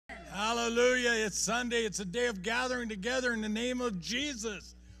Hallelujah. It's Sunday. It's a day of gathering together in the name of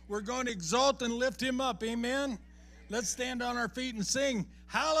Jesus. We're going to exalt and lift him up. Amen. Let's stand on our feet and sing,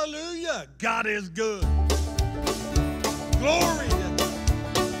 hallelujah. God is good. Glory to God.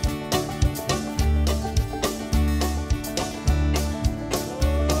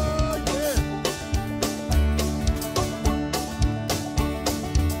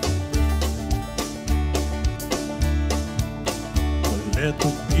 Let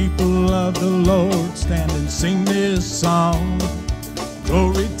the people of the Lord stand and sing this song.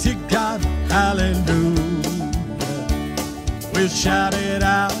 Glory to God, hallelujah. We'll shout it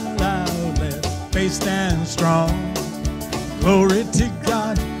out loud, let faith stand strong. Glory to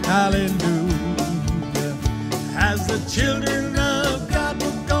God, hallelujah. As the children of God,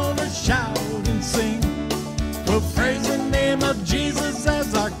 we're gonna shout and sing. We'll praise the name of Jesus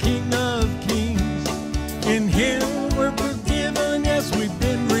as our King of Kings. In him we're forgiven, yes, we've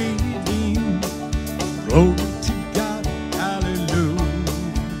been redeemed. Glory to God, hallelujah.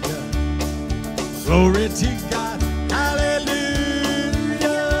 Glory to God, hallelujah.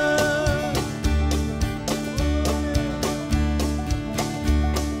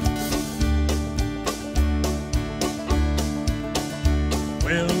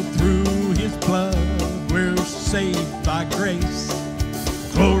 Well, through his blood we're saved by grace.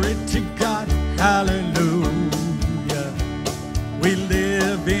 Glory to God, hallelujah. We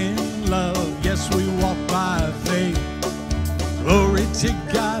live in love, yes, we walk by faith. Glory to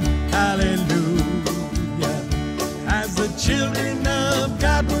God, hallelujah. As the children of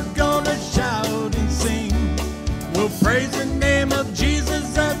God, we're gonna shout and sing. We'll praise the name of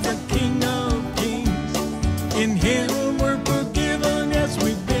Jesus as the King of Kings. In him we're forgiven, yes,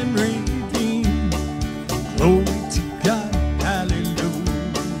 we've been redeemed. Glory to God, hallelujah.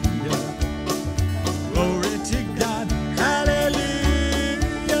 Glory to God, hallelujah.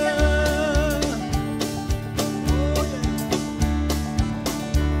 Oh, yeah.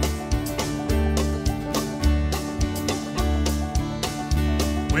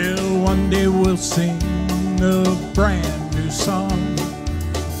 Well, one day we'll sing a brand new song.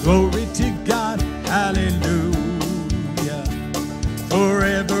 Glory to God, hallelujah.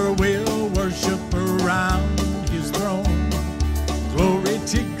 Forever we'll worship around his throne. Glory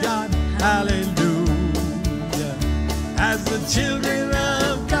to God, hallelujah. As the children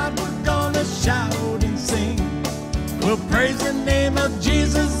of God, we're gonna shout and sing. We'll praise the name of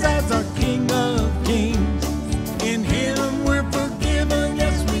Jesus as our King of Kings. In him we're forgiven,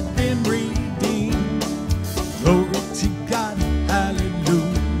 yes, we've been redeemed. Glory to God, hallelujah.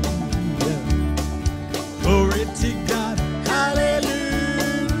 Glory to God, hallelujah.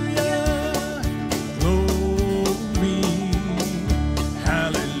 Glory,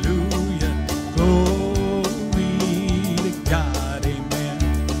 hallelujah. Glory to God, amen.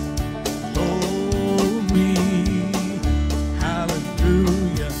 Glory,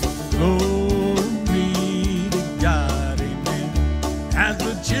 hallelujah. Glory to God, amen. As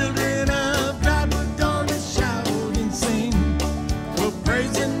the children of God, we're gonna shout and sing. We'll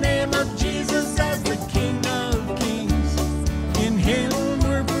praise the name of Jesus as the King of Kings. In him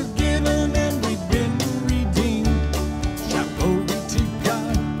we're forgiven and we've been redeemed. Shout glory to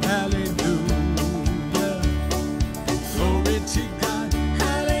God, hallelujah. Glory to God,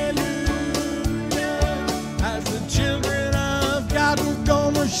 hallelujah. As the children of God, we're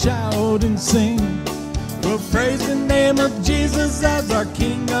gonna shout and sing. We'll praise the name of Jesus as our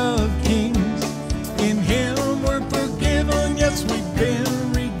King of Kings. In him we're forgiven, yes, we've been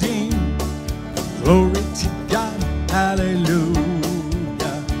redeemed. Glory to God,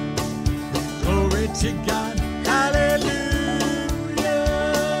 hallelujah. Glory to God, hallelujah.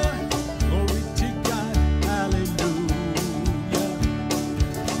 Glory to God, hallelujah.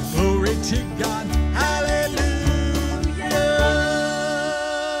 Glory to God, hallelujah.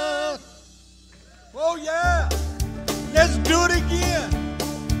 Oh yeah, let's do it again.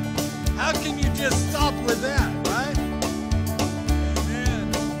 How can you just stop with that, right?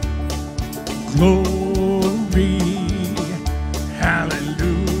 Amen. Glory,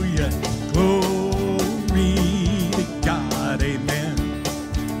 hallelujah. Glory to God, amen.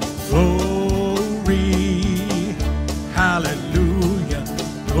 Glory, hallelujah.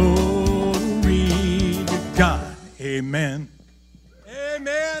 Glory to God, amen.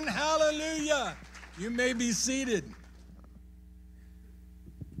 Amen, hallelujah. You may be seated.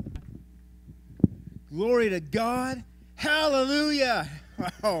 Glory to God. Hallelujah.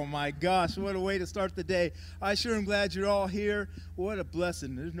 Oh my gosh, what a way to start the day. I sure am glad you're all here. What a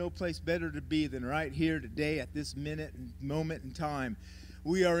blessing. There's no place better to be than right here today at this minute and moment in time.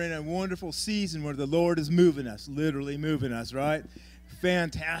 We are in a wonderful season where the Lord is moving us, literally moving us, right?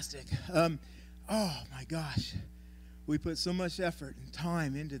 fantastic. Oh my gosh. We put so much effort and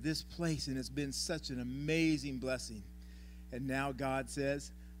time into this place, and it's been such an amazing blessing. And now God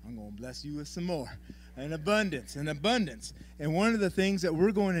says, I'm going to bless you with some more. An abundance, an abundance. And one of the things that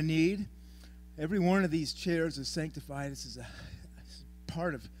we're going to need, every one of these chairs is sanctified. This is a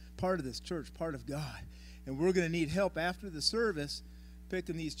part of this church, part of God. And we're going to need help after the service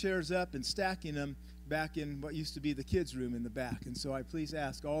picking these chairs up and stacking them back in what used to be the kids' room in the back. And so I please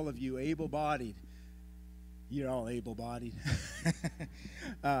ask all of you able-bodied. You're all able-bodied.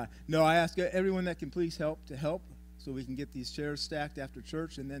 No, I ask everyone that can please help to help so we can get these chairs stacked after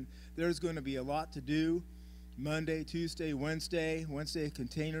church. And then there's going to be a lot to do. Monday, Tuesday, Wednesday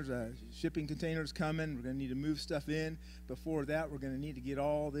containers, shipping containers coming. We're going to need to move stuff in. Before that, we're going to need to get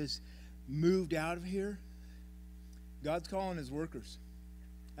all this moved out of here. God's calling his workers.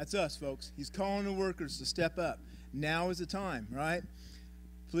 That's us, folks. He's calling the workers to step up. Now is the time, right?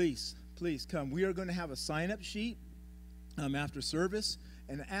 Please come. We are going to have a sign-up sheet after service,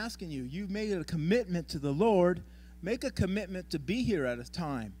 and asking you, you've made a commitment to the Lord. Make a commitment to be here at a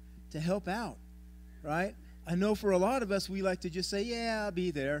time to help out, right? I know for a lot of us, we like to just say, yeah, I'll be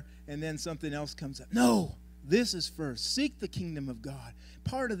there, and then something else comes up. No, this is first. Seek the kingdom of God.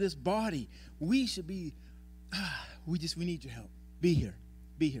 Part of this body, we should be, we need your help. Be here.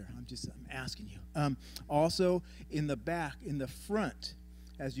 Be here. I'm asking you. Also, in the back, in the front,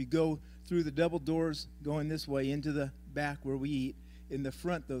 as you go through the double doors going this way into the back where we eat, in the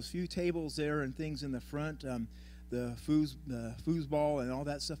front, those few tables there and things in the front, the foosball and all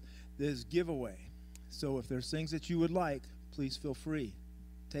that stuff, there's giveaway. So if there's things that you would like, please feel free.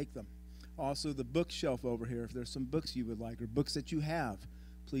 Take them. Also, the bookshelf over here, if there's some books you would like or books that you have,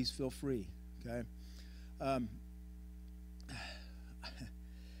 please feel free, okay?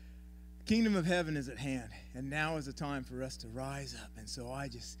 Kingdom of heaven is at hand, and now is the time for us to rise up. And so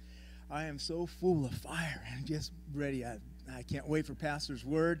I am so full of fire and just ready. I can't wait for Pastor's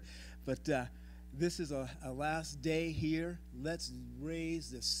word, but this is a last day here. Let's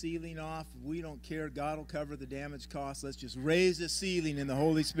raise the ceiling off. We don't care. God will cover the damage costs. Let's just raise the ceiling in the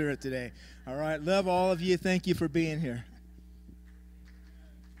Holy Spirit today. All right. Love all of you. Thank you for being here.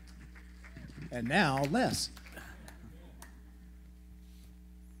 And now, Les.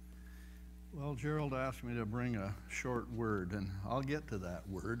 Well, Gerald asked me to bring a short word, and I'll get to that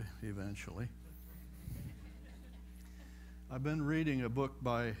word eventually. I've been reading a book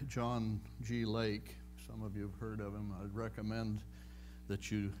by John G. Lake. Some of you have heard of him. I'd recommend that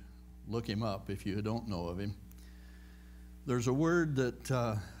you look him up if you don't know of him. There's a word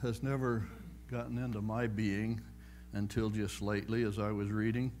that has never gotten into my being until just lately as I was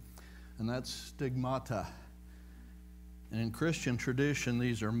reading, and that's stigmata. And in Christian tradition,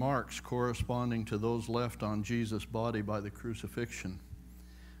 these are marks corresponding to those left on Jesus' body by the crucifixion.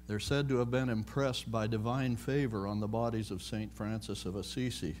 They're said to have been impressed by divine favor on the bodies of St. Francis of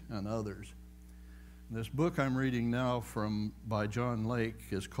Assisi and others. This book I'm reading now by John Lake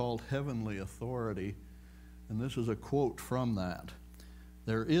is called Heavenly Authority, and this is a quote from that.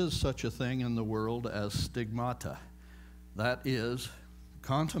 There is such a thing in the world as stigmata. That is,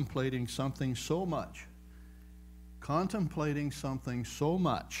 contemplating something so much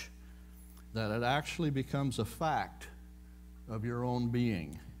that it actually becomes a fact of your own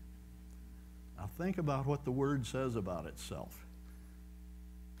being. Now think about what the word says about itself.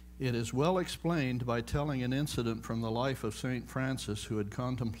 It is well explained by telling an incident from the life of St. Francis, who had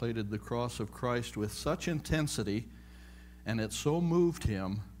contemplated the cross of Christ with such intensity, and it so moved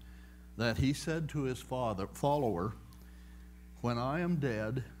him that he said to his follower, "When I am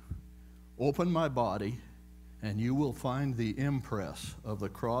dead, open my body, and you will find the impress of the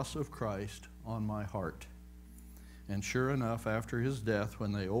cross of Christ on my heart." And sure enough, after his death,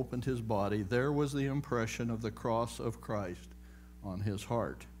 when they opened his body, there was the impression of the cross of Christ on his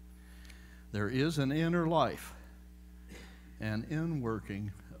heart. There is an inner life, an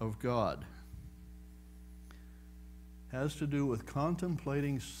inworking of God. Has to do with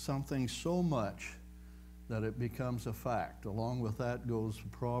contemplating something so much that it becomes a fact. Along with that goes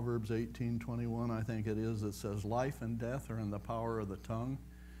Proverbs 18:21, I think it is, that says, life and death are in the power of the tongue.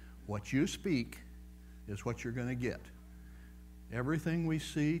 What you speak is what you're going to get. Everything we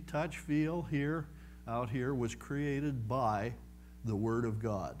see, touch, feel, hear out here was created by the Word of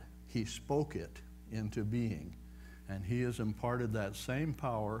God. He spoke it into being, and He has imparted that same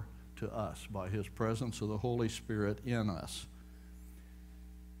power to us by His presence of the Holy Spirit in us.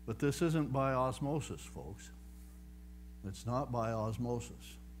 But this isn't by osmosis, folks. It's not by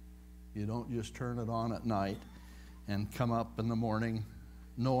osmosis. You don't just turn it on at night and come up in the morning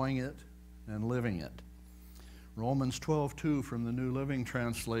knowing it and living it. Romans 12:2 from the New Living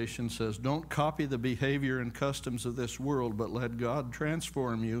Translation says, "Don't copy the behavior and customs of this world, but let God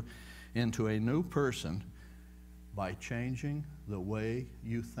transform you into a new person by changing the way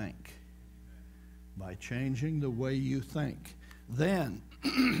you think." By changing the way you think. Then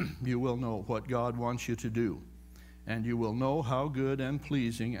you will know what God wants you to do, and you will know how good and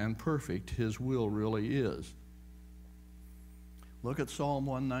pleasing and perfect His will really is. Look at Psalm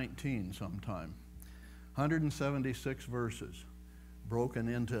 119 sometime. 176 verses, broken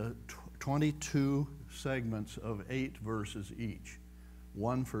into 22 segments of 8 verses each,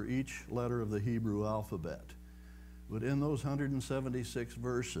 one for each letter of the Hebrew alphabet. But in those 176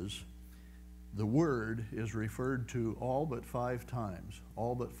 verses, the word is referred to all but 5 times,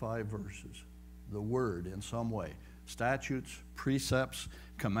 all but 5 verses. The word in some way. Statutes, precepts,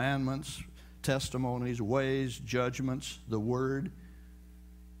 commandments, testimonies, ways, judgments, the word.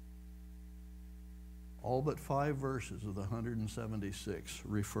 All but 5 verses of the 176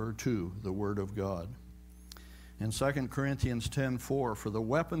 refer to the Word of God. In 2 Corinthians 10:4, "For the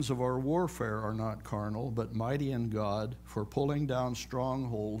weapons of our warfare are not carnal, but mighty in God for pulling down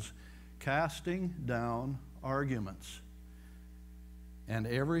strongholds, casting down arguments, and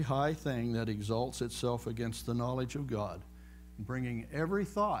every high thing that exalts itself against the knowledge of God, bringing every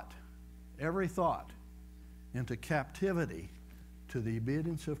thought into captivity to the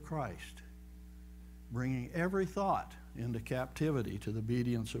obedience of Christ." Bringing every thought into captivity to the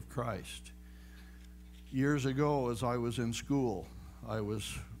obedience of Christ. Years ago, as I was in school, I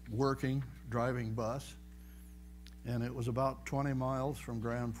was working, driving bus, and it was about 20 miles from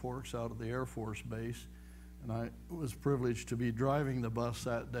Grand Forks out of the Air Force Base, and I was privileged to be driving the bus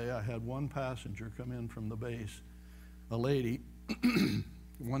that day. I had one passenger come in from the base, a lady,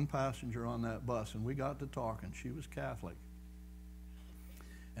 one passenger on that bus, and we got to talking. She was Catholic.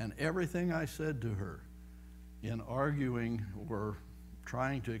 And everything I said to her in arguing or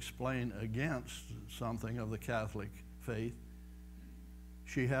trying to explain against something of the Catholic faith,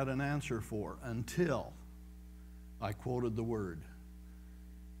 she had an answer for, until I quoted the word,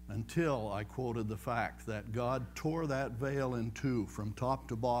 until I quoted the fact that God tore that veil in two from top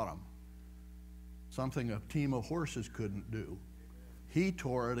to bottom, something a team of horses couldn't do. He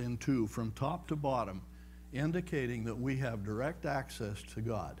tore it in two from top to bottom, indicating that we have direct access to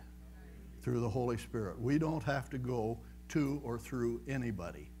God through the Holy Spirit. We don't have to go to or through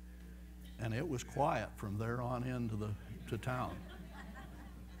anybody. And it was quiet from there on into to town.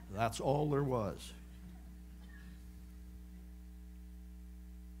 That's all there was.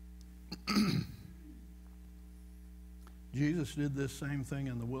 Jesus did this same thing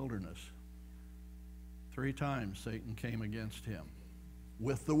in the wilderness. 3 times Satan came against him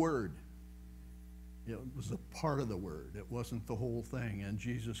with the word. It was a part of the word. It wasn't the whole thing. And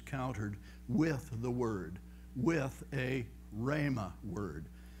Jesus countered with the word, with a rhema word.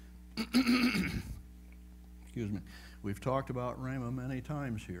 Excuse me. We've talked about rhema many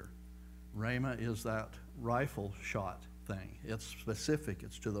times here. Rhema is that rifle shot thing. It's specific.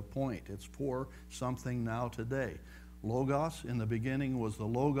 It's to the point. It's for something now today. Logos, in the beginning was the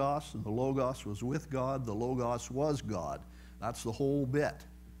Logos, and the Logos was with God. The Logos was God. That's the whole bit.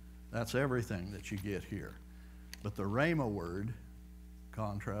 That's everything that you get here. But the rhema word,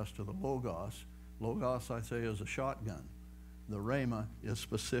 contrast to the Logos, Logos, I say, is a shotgun. The rhema is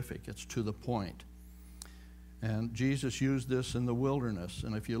specific. It's to the point. And Jesus used this in the wilderness.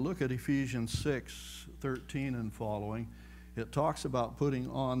 And if you look at Ephesians 6:13 and following, it talks about putting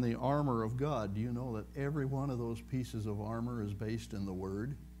on the armor of God. Do you know that every one of those pieces of armor is based in the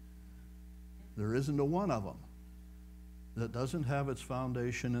Word? There isn't a one of them that doesn't have its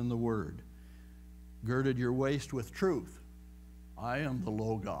foundation in the Word. Girded your waist with truth. I am the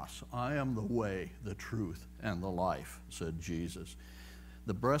Logos. I am the way, the truth, and the life, said Jesus.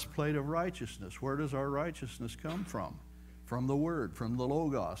 The breastplate of righteousness. Where does our righteousness come from? From the Word, from the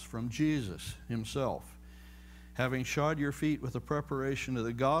Logos, from Jesus Himself. Having shod your feet with the preparation of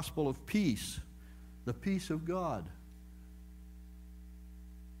the gospel of peace, the peace of God.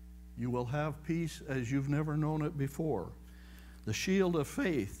 You will have peace as you've never known it before. The shield of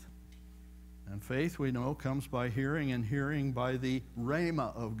faith. And faith, we know, comes by hearing, and hearing by the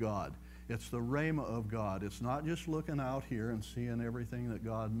rhema of God. It's the rhema of God. It's not just looking out here and seeing everything that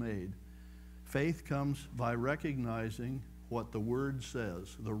God made. Faith comes by recognizing what the Word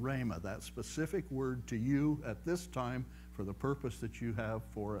says, the rhema, that specific word to you at this time for the purpose that you have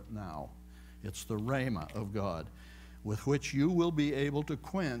for it now. It's the rhema of God, with which you will be able to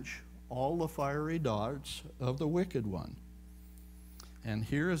quench all the fiery darts of the wicked one. And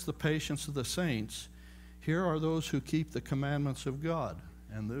here is the patience of the saints. Here are those who keep the commandments of God.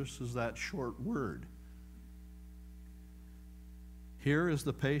 And this is that short word. Here is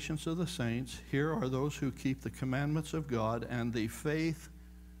the patience of the saints. Here are those who keep the commandments of God and the faith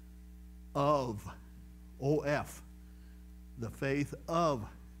of, O-F, the faith of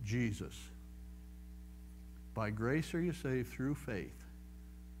Jesus. By grace are you saved through faith.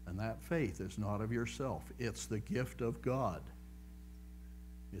 And that faith is not of yourself. It's the gift of God.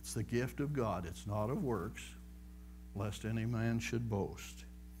 It's the gift of God. It's not of works, lest any man should boast.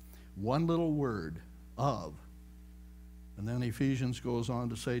 One little word, of. And then Ephesians goes on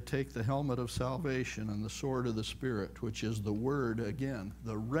to say, take the helmet of salvation and the sword of the Spirit, which is the word, again,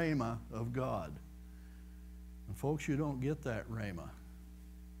 the rhema of God. And folks, you don't get that rhema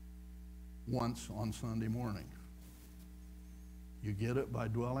once on Sunday morning. You get it by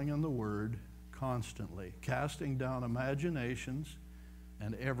dwelling in the Word constantly, casting down imaginations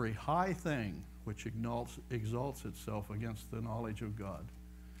and every high thing which exalts itself against the knowledge of God,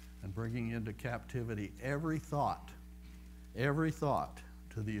 and bringing into captivity every thought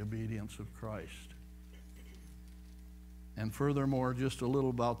to the obedience of Christ. And furthermore, just a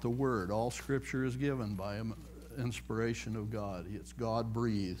little about the Word. All Scripture is given by inspiration of God. It's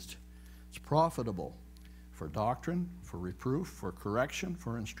God-breathed. It's profitable for doctrine, for reproof, for correction,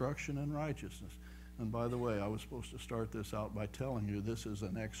 for instruction in righteousness. And by the way, I was supposed to start this out by telling you this is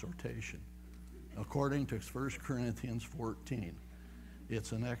an exhortation. According to 1 Corinthians 14,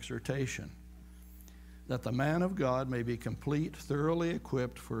 it's an exhortation. That the man of God may be complete, thoroughly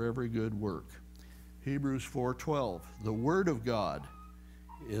equipped for every good work. Hebrews 4:12, the Word of God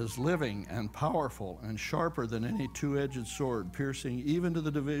is living and powerful and sharper than any two-edged sword, piercing even to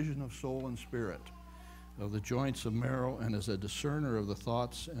the division of soul and spirit, of the joints of marrow, and is a discerner of the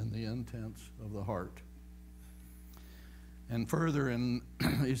thoughts and the intents of the heart. And further in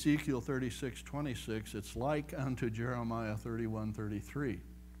Ezekiel 36:26, it's like unto Jeremiah 31:33.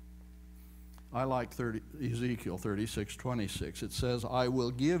 I like Ezekiel 36:26. It says, I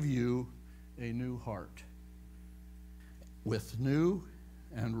will give you a new heart with new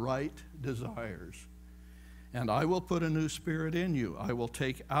and right desires. And I will put a new spirit in you. I will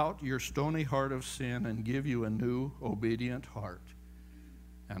take out your stony heart of sin and give you a new obedient heart.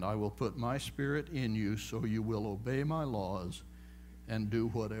 And I will put my spirit in you so you will obey my laws and do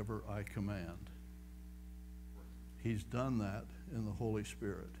whatever I command. He's done that in the Holy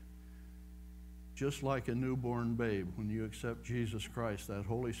Spirit. Just like a newborn babe, when you accept Jesus Christ, that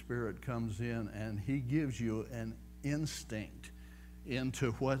Holy Spirit comes in and he gives you an instinct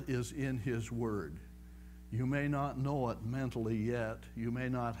into what is in his Word. You may not know it mentally yet. You may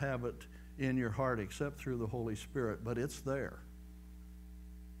not have it in your heart except through the Holy Spirit, but it's there.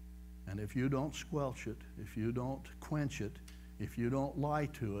 And if you don't squelch it, if you don't quench it, if you don't lie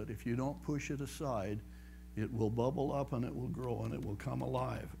to it, if you don't push it aside, it will bubble up and it will grow and it will come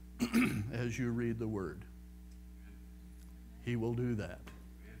alive as you read the Word. He will do that.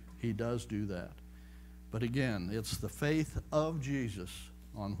 He does do that. But again, it's the faith of Jesus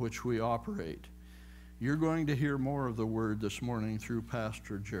on which we operate. You're going to hear more of the Word this morning through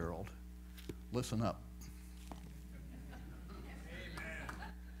Pastor Gerald. Listen up.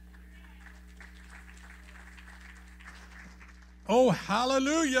 Oh,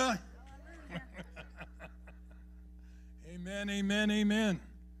 hallelujah. Amen, amen, amen.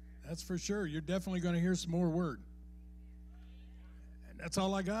 That's for sure. You're definitely going to hear some more Word. And that's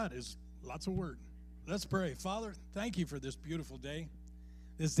all I got is lots of Word. Let's pray. Father, thank you for this beautiful day.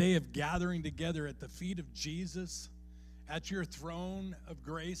 This day of gathering together at the feet of Jesus, at your throne of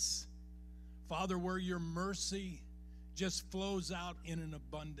grace. Father, where your mercy just flows out in an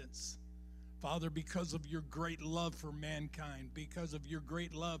abundance. Father, because of your great love for mankind, because of your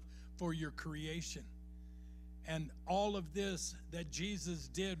great love for your creation. And all of this that Jesus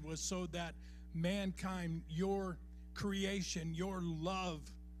did was so that mankind, your creation, your love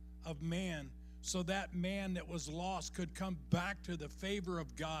of man, so that man that was lost could come back to the favor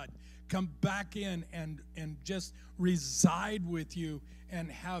of God, come back in and just reside with you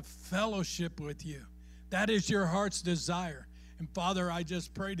and have fellowship with you. That is your heart's desire. And Father, I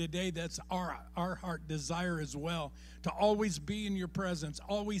just pray today that's our heart desire as well, to always be in your presence,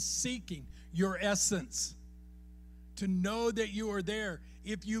 always seeking your essence, to know that you are there.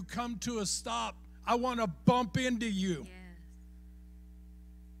 If you come to a stop, I want to bump into you. Yes.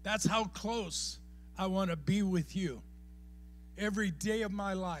 That's how close I want to be with you every day of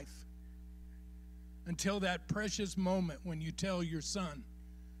my life until that precious moment when you tell your son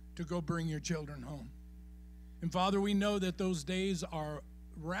to go bring your children home. And Father, we know that those days are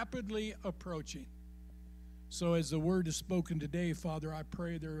rapidly approaching. So as the word is spoken today, Father, I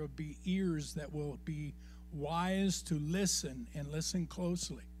pray there will be ears that will be wise to listen and listen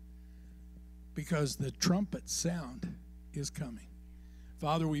closely, because the trumpet sound is coming.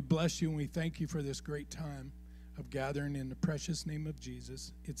 Father, we bless you and we thank you for this great time of gathering in the precious name of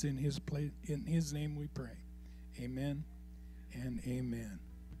Jesus. It's in his name we pray. Amen and amen.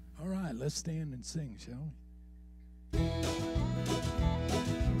 All right, let's stand and sing, shall we? Oh,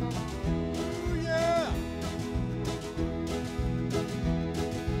 yeah.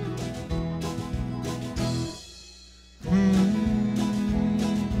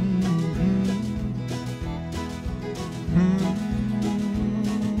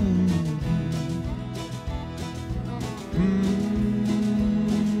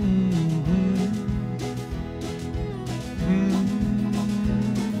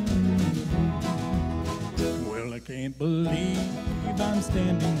 Well, I can't believe I'm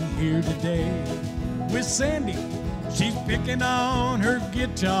standing here today with Sandy. She's picking on her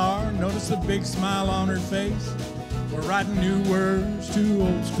guitar. Notice the big smile on her face. We're writing new words to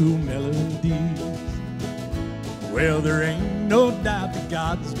old school melodies. Well, there ain't no doubt that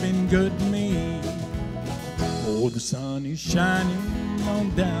God's been good to me. Oh, the sun is shining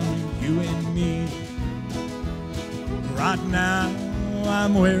on down to you and me. Right now,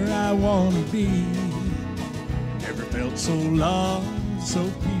 I'm where I want to be. Never felt so loved, so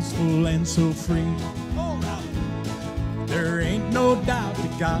peaceful, and so free. Oh, there ain't no doubt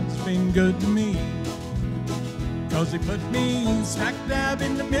that God's been good to me. 'Cause he put me smack dab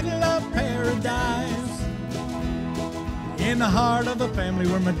in the middle of paradise, in the heart of a family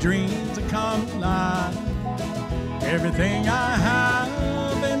where my dreams have come alive. Everything I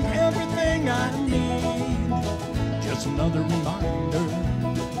have and everything I need, just another reminder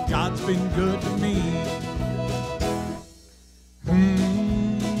God's been good to me.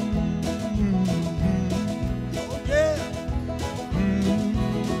 Oh, yeah.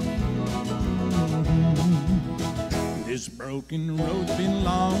 This broken road's been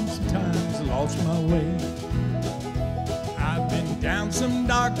long, sometimes I lost my way. I've been down some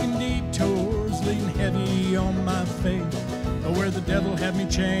dark and detours, leaning heavy on my faith. But where the devil had me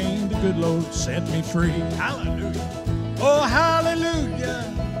chained, the good Lord set me free. Hallelujah. Oh, hallelujah.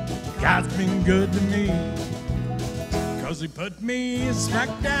 God's been good to me. 'Cause he put me smack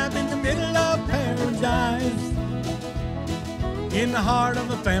dab in the middle of paradise, in the heart of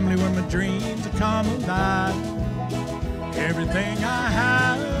a family where my dreams have come alive. Everything I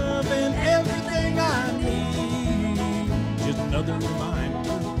have and everything I need, just another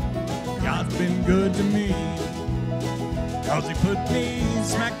reminder God's been good to me. 'Cause he put me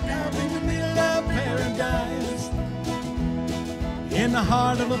smack dab in the middle of paradise, in the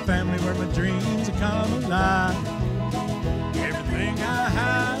heart of a family where my dreams have come alive. Everything I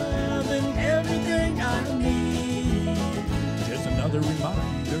have and everything I need, just another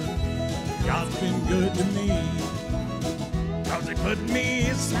reminder God's been good to me. 'Cause he put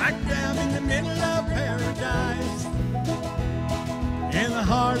me smack dab in the middle of paradise, in the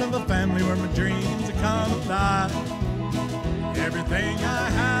heart of a family where my dreams have come alive. Everything I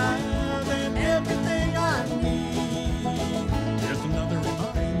have and everything I need, just another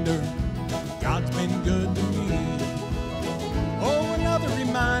reminder God's been good to me. Oh, another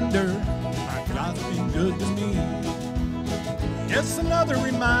reminder God's been good to me. Yes, another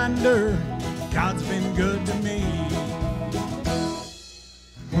reminder God's been good to me.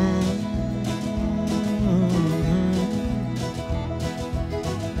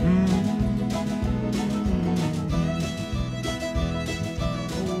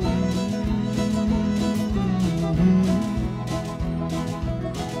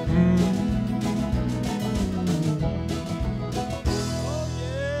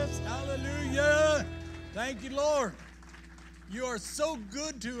 Thank you, Lord. You are so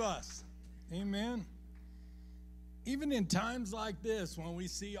good to us. Amen. Even in times like this, when we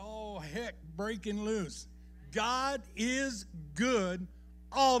see all heck breaking loose, God is good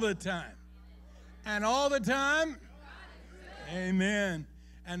all the time. And all the time, amen.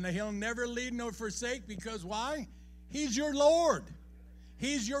 And he'll never leave nor forsake, because why? He's your Lord.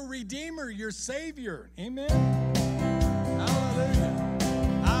 He's your Redeemer, your Savior. Amen. Hallelujah.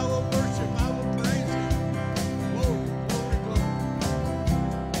 I will worship. I will praise you. Glory, glory, glory.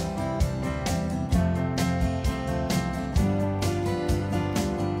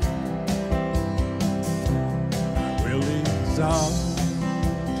 I will exalt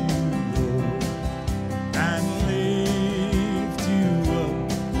you, Lord, and lift you up.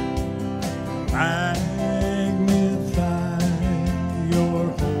 Magnify your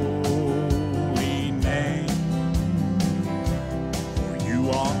holy name.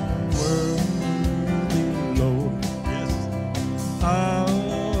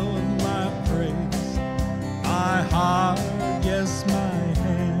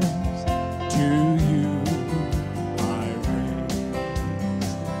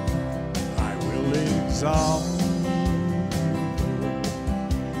 exalt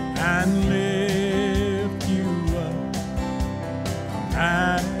and lift you up,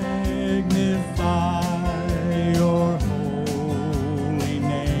 magnify your holy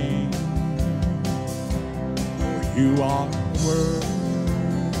name. For you are worthy,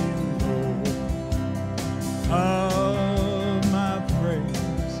 Lord, of my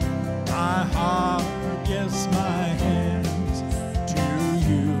praise, my heart, yes, my hands to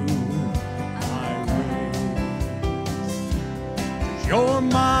you I raise. You're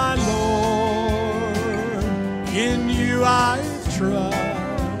my Lord, in you I trust.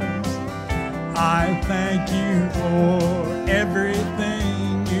 I thank you for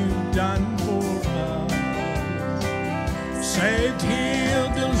everything you've done for us. Saved,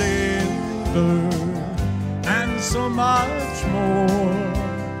 healed, delivered, and so much more.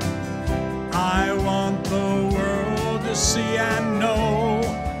 I want the world to see and know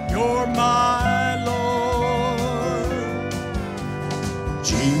you're my Lord.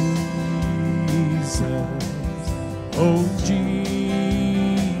 Jesus, oh Jesus,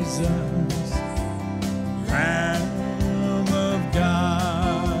 Lamb of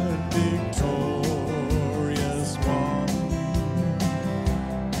God, victorious one.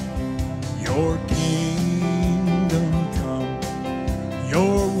 Your kingdom come,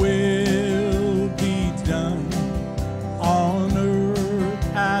 your will be done on earth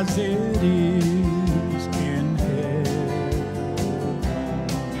as it is in heaven.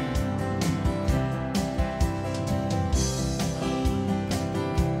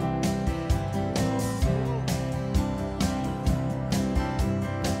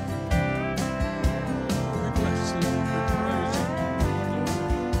 We bless you, we praise you.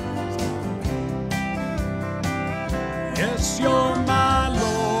 Yes, you're my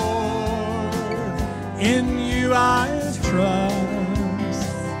Lord, in you I trust.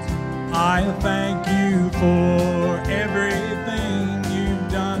 I thank you for everything you've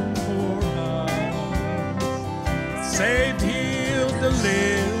done for us. Saved, healed,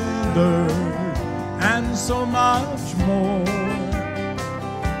 delivered, and so much more.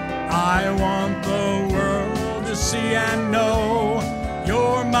 I want the world to see and know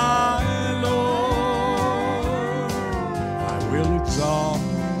you're my Lord. I will exalt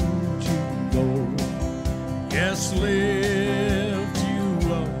you, Lord. Yes, lift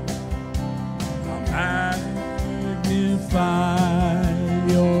you up. I'll magnify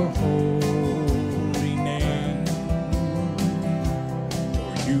your holy name.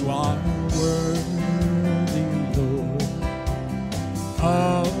 For you are worthy, Lord,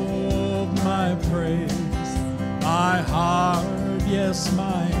 of my praise, my heart, yes,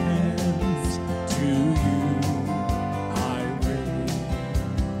 my hands to you I raise.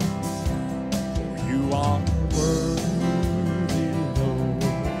 For you are worthy, Lord,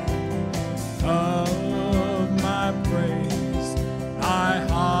 of my praise, my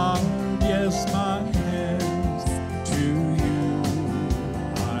heart, yes, my hands to you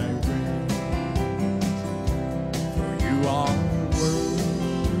I raise. For you are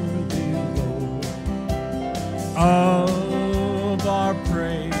worthy, Lord, of our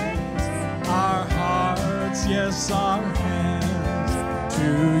praise, our hearts, yes, our hands to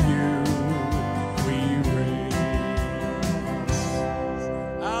you we raise.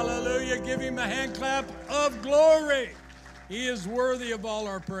 Hallelujah. Give him a hand clap of glory. He is worthy of all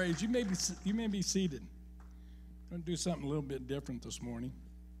our praise. You may be seated. I'm going to do something a little bit different this morning.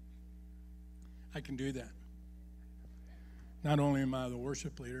 I can do that. Not only am I the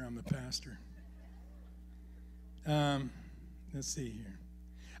worship leader, I'm the pastor. Let's see here.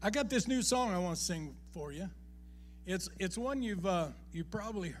 I got this new song I want to sing for you. It's one you've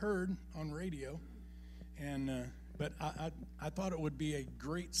probably heard on radio, but I thought it would be a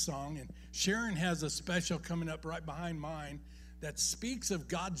great song. And Sharon has a special coming up right behind mine that speaks of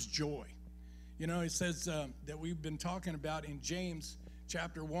God's joy. You know, it says that we've been talking about in James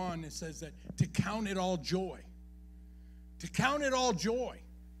chapter 1. It says that to count it all joy. To count it all joy.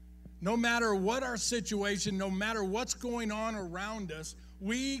 No matter what our situation, no matter what's going on around us,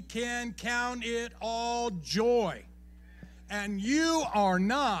 we can count it all joy. And you are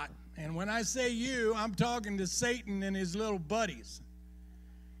not, and when I say you, I'm talking to Satan and his little buddies.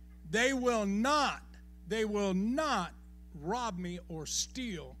 They will not rob me or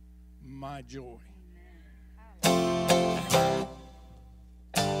steal my joy.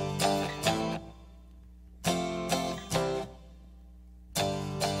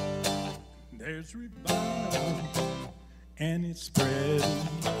 There's revival, and it's spreading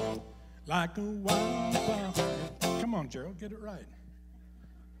like a wildfire. Come on, Gerald, get it right.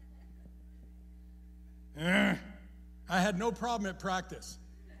 I had no problem at practice.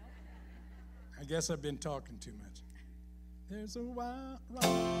 I guess I've been talking too much. There's a wild ride.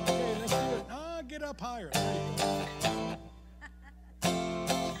 Okay, let's do it. Get up higher. There you go.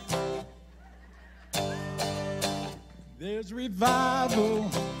 There's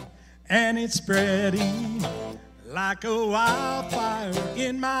revival, and it's spreading like a wildfire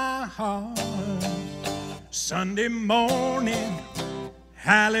in my heart. Sunday morning,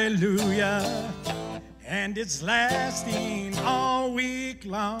 hallelujah, and it's lasting all week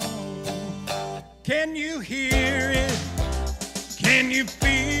long. Can you hear it? Can you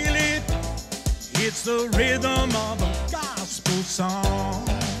feel it? It's the rhythm of a gospel song.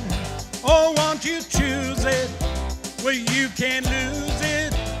 Oh, won't you choose it? Well, you can't lose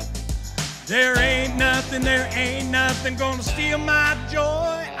it. There ain't nothing gonna steal my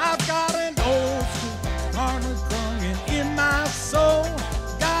joy. I've got an old carnal longing in my soul.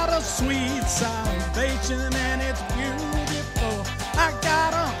 Got a sweet salvation and it's beautiful. I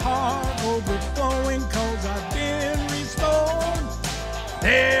got a heart overflowing 'cause I've been restored.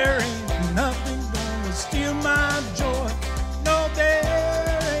 There ain't nothing gonna steal my joy. No,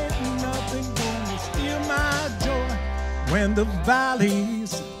 there ain't nothing gonna steal my joy. When the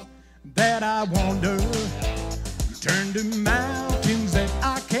valleys that I wander turn to mountains that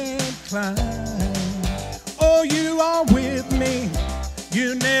I can't climb. Oh, you are with me.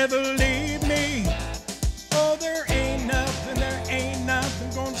 You never leave me. Oh, there ain't nothing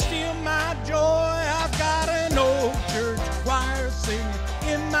gonna steal my joy. I've got an old church choir singing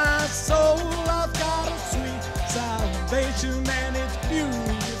in my soul. I've got a sweet salvation and it's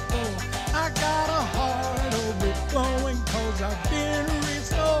beautiful. I got a heart overflowing 'cause I've been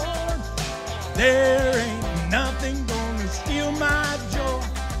restored. There ain't nothing gonna steal my joy.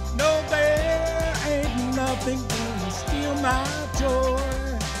 No, there ain't nothing gonna steal my joy.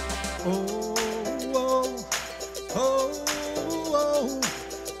 Oh, oh, oh, oh,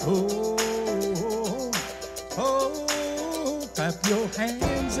 oh, oh, oh. Clap your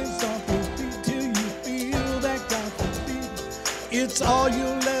hands and stomp your feet till you feel that gospel beat. It's all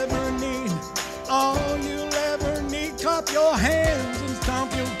you'll ever need, all you'll ever need. Clap your hands and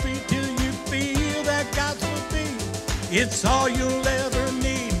stomp your feet till you feel that gospel beat. It's all you'll ever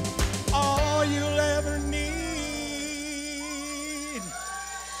need, all you'll ever need.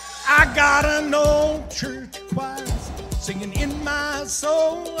 I got an old church choir singing in my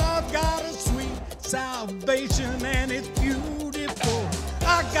soul. I've got a sweet salvation and it's beautiful.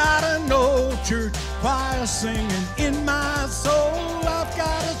 I got an old church choir singing in my soul. I've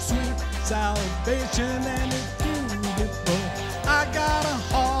got a sweet salvation and it's beautiful. I got a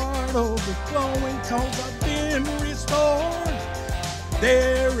heart overflowing 'cause I've been restored.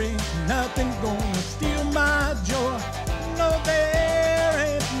 There ain't nothing gonna steal my joy. No, there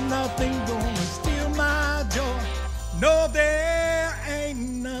ain't nothing gonna steal my joy. No, there ain't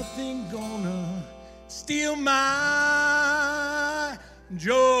nothing gonna steal my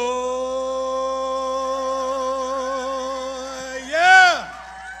joy. Yeah.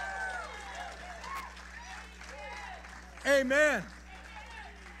 Amen.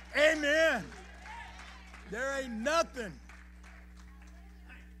 Amen. There ain't nothing.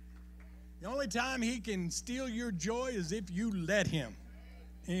 The only time he can steal your joy is if you let him.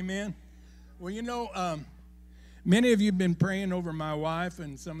 Amen. Well, you know, many of you have been praying over my wife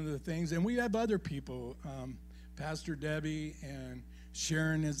and some of the things, and we have other people. Pastor Debbie and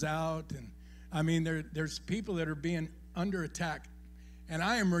Sharon is out, and I mean, there's people that are being under attack, and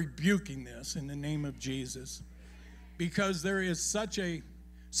I am rebuking this in the name of Jesus, because there is such a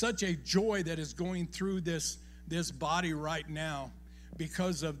joy that is going through this body right now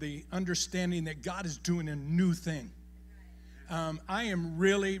because of the understanding that God is doing a new thing. I am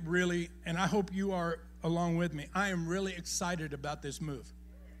really, really, and I hope you are along with me, I am really excited about this move.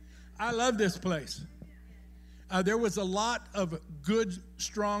 I love this place. There was a lot of good,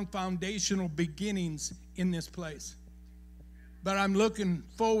 strong, foundational beginnings in this place. But I'm looking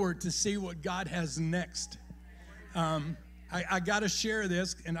forward to see what God has next. I got to share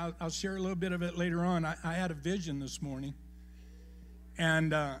this, and I'll share a little bit of it later on. I had a vision this morning,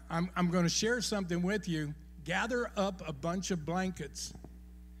 and I'm going to share something with you. Gather up a bunch of blankets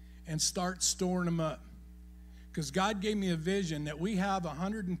and start storing them up, because God gave me a vision that we have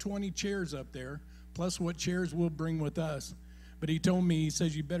 120 chairs up there, plus what chairs we'll bring with us. But he told me, he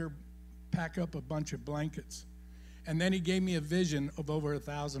says, you better pack up a bunch of blankets. And then he gave me a vision of over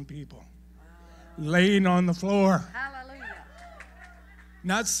 1,000 people laying on the floor. Hallelujah.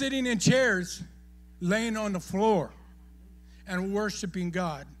 Not sitting in chairs, laying on the floor and worshiping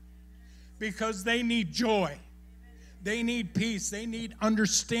God, because they need joy. They need peace. They need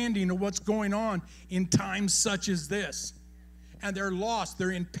understanding of what's going on in times such as this. And they're lost.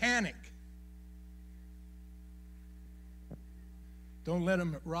 They're in panic. Don't let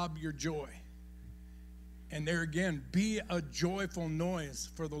them rob your joy. And there again, be a joyful noise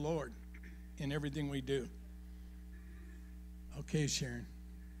for the Lord in everything we do. Okay, Sharon,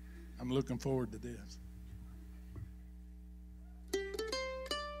 I'm looking forward to this.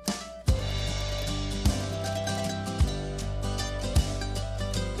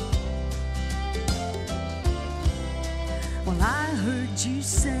 Well, I heard you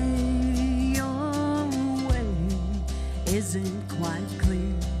say your way isn't quite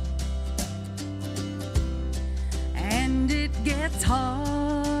clear, and it gets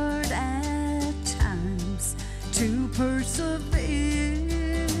hard at times to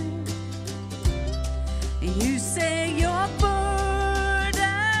persevere. You say your burden's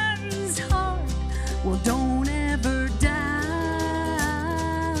hard, well, don't ever doubt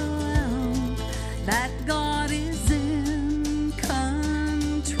that God is in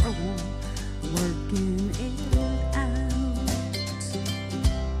control, working it out.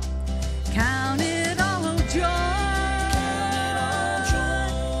 Count it all joy,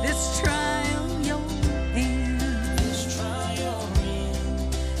 this trial you're in.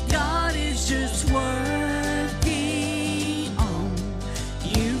 God is just working on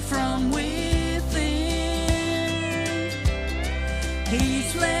you from within.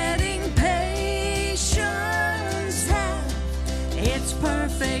 He's letting patience have its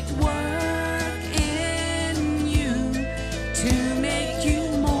perfect work in you to make you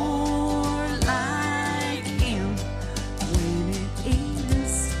more like Him when it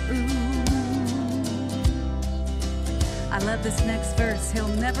is through. I love this next verse. He'll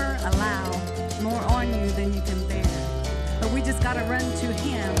never allow more on you than you can bear. But we just got to run to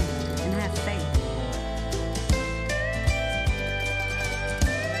Him and have faith.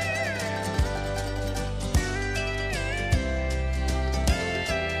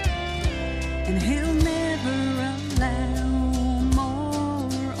 And He'll never allow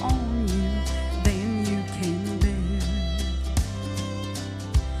more on you than you can bear.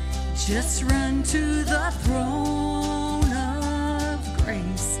 Just run to the throne of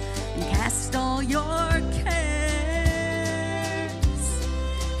grace and cast all your cares.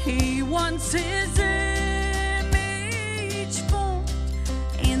 He wants His image formed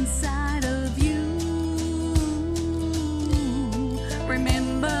inside of you.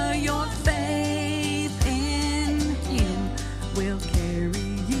 Remember, your faith in Him will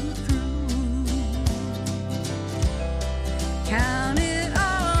carry you through. Count it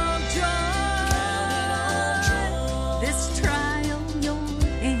all joy, this trial you're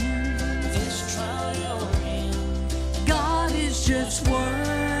in. God is just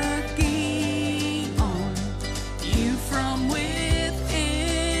working on you from within.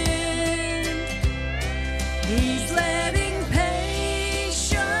 He's letting patience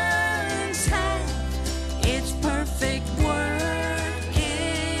have its perfect work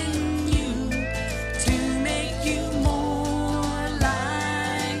in you to make you more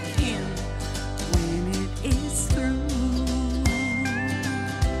like Him when it is through.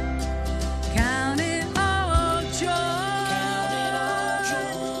 Count it all joy,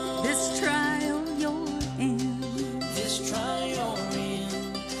 this trial you're in.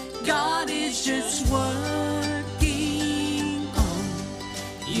 God is just working on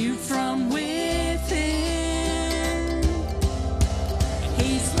you from within.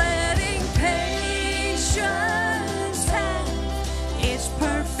 He's letting patience have its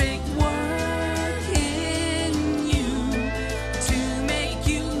perfect work in you to make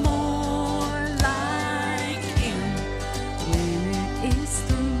you more like Him when it is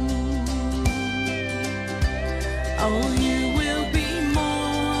through. Oh, you will be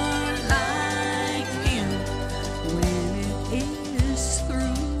more like Him when it is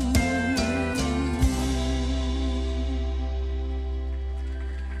through.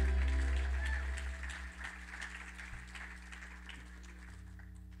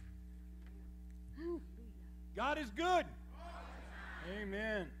 God is good.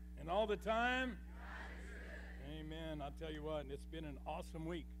 Amen. And all the time. Amen. I'll tell you what, it's been an awesome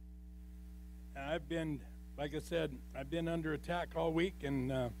week. I've been, like I said, I've been under attack all week,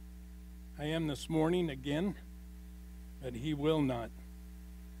 and I am this morning again. But He will not.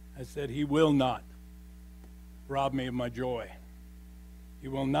 I said He will not rob me of my joy. He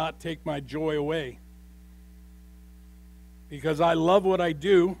will not take my joy away. Because I love what I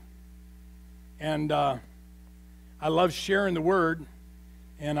do, and I love sharing the Word,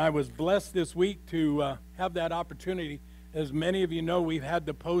 and I was blessed this week to have that opportunity. As many of you know, we've had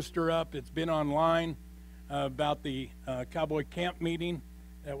the poster up. It's been online about the Cowboy Camp meeting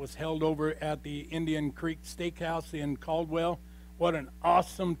that was held over at the Indian Creek Steakhouse in Caldwell. What an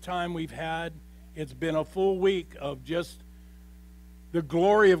awesome time we've had. It's been a full week of just the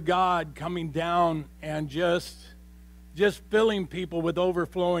glory of God coming down and just filling people with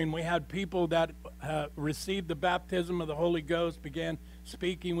overflowing. We had people that received the baptism of the Holy Ghost, began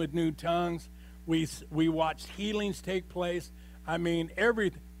speaking with new tongues. We watched healings take place. I mean,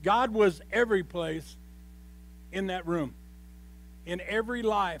 God was every place in that room. In every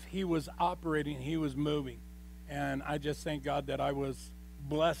life, he was operating, he was moving. And I just thank God that I was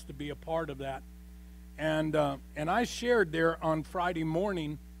blessed to be a part of that. And I shared there on Friday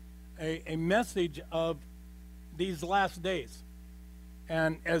morning a message of these last days.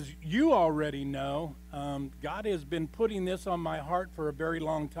 And as you already know, God has been putting this on my heart for a very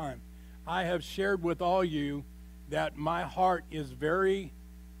long time. I have shared with all you that my heart is very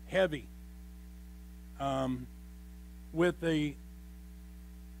heavy with the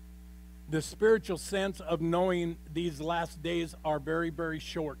spiritual sense of knowing these last days are very, very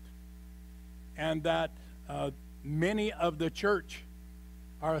short, and that many of the church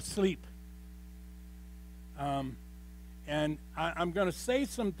are asleep. And I'm going to say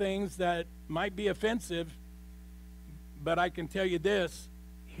some things that might be offensive, but I can tell you this: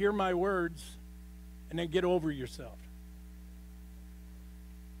 hear my words and then get over yourself.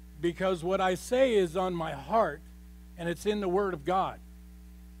 Because what I say is on my heart, and it's in the Word of God.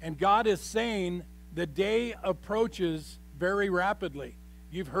 And God is saying the day approaches very rapidly.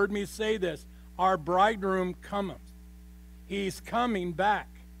 You've heard me say this: our bridegroom cometh. He's coming back.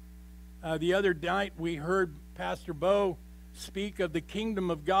 The other night we heard Pastor Bo speak of the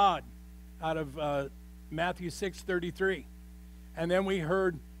kingdom of God out of Matthew 6:33. And then we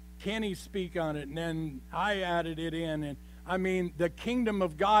heard Kenny speak on it, and then I added it in. And I mean, the kingdom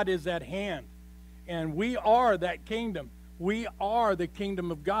of God is at hand. And we are that kingdom. We are the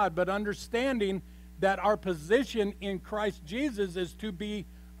kingdom of God. But understanding that our position in Christ Jesus is to be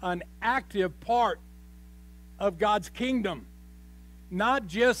an active part of God's kingdom, not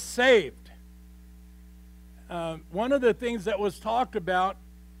just saved. One of the things that was talked about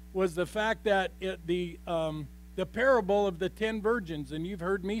was the fact that the parable of the 10 virgins, and you've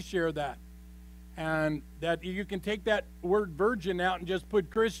heard me share that, and that you can take that word virgin out and just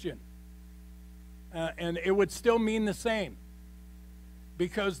put Christian, and it would still mean the same,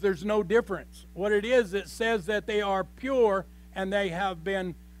 because there's no difference. What it is, it says that they are pure and they have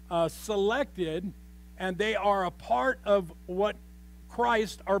been selected, and they are a part of what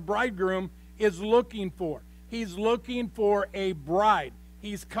Christ, our bridegroom, is looking for. He's looking for a bride.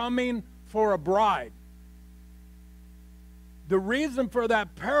 He's coming for a bride. The reason for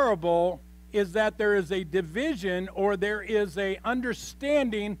that parable is that there is a division, or there is a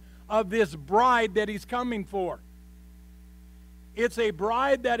understanding of this bride that he's coming for. It's a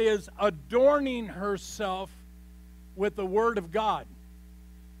bride that is adorning herself with the Word of God,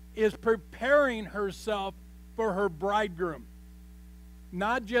 is preparing herself for her bridegroom,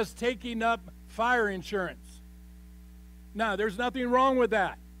 not just taking up fire insurance. Now, there's nothing wrong with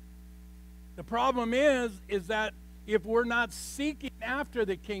that. The problem is that if we're not seeking after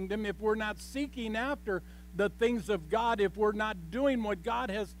the kingdom, if we're not seeking after the things of God, if we're not doing what God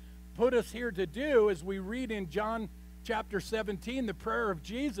has put us here to do, as we read in John chapter 17, the prayer of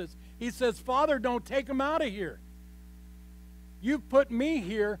Jesus, he says, Father, don't take them out of here. You've put me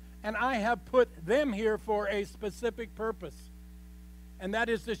here, and I have put them here for a specific purpose. And that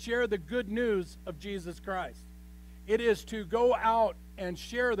is to share the good news of Jesus Christ. It is to go out and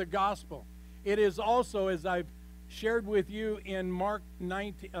share the gospel. It is also, as I've shared with you in Mark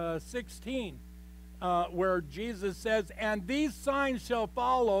 16, where Jesus says, and these signs shall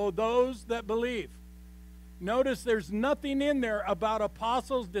follow those that believe. Notice there's nothing in there about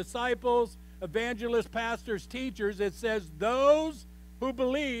apostles, disciples, evangelists, pastors, teachers. It says those who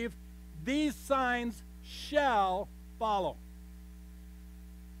believe, these signs shall follow.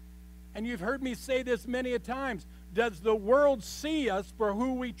 And you've heard me say this many a times. Does the world see us for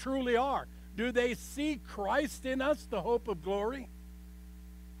who we truly are? Do they see Christ in us, the hope of glory?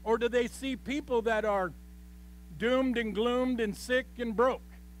 Or do they see people that are doomed and gloomed and sick and broke?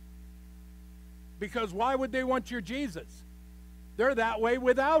 Because why would they want your Jesus? They're that way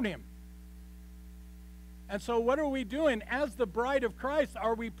without him. And so what are we doing? As the bride of Christ,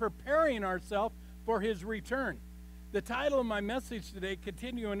 are we preparing ourselves for his return? The title of my message today,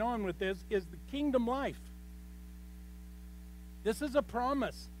 continuing on with this, is The Kingdom Life. This is a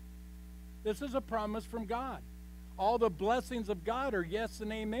promise. This is a promise from God. All the blessings of God are yes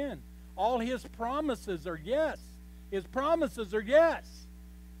and amen. All his promises are yes. His promises are yes.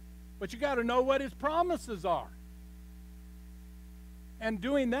 But you got to know what his promises are. And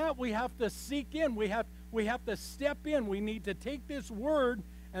doing that, we have to seek in. We have to step in. We need to take this word,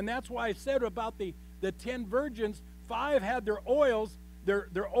 and that's why I said about the 10 virgins. 5 had their oils,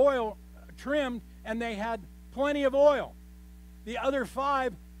 their oil trimmed, and they had plenty of oil. The other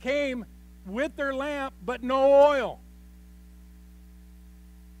 5 came with their lamp, but no oil.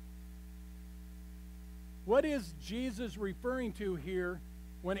 What is Jesus referring to here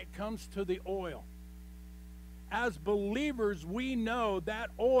when it comes to the oil? As believers, we know that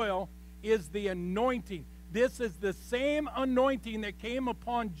oil is the anointing. This is the same anointing that came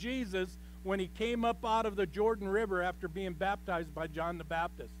upon Jesus when he came up out of the Jordan River after being baptized by John the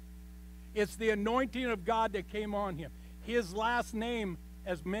Baptist. It's the anointing of God that came on him. His last name,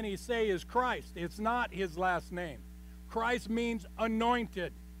 as many say, is Christ. It's not his last name. Christ means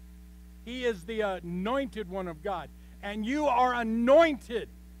anointed. He is the anointed one of God. And you are anointed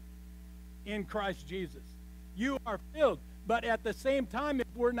in Christ Jesus. You are filled. But at the same time, if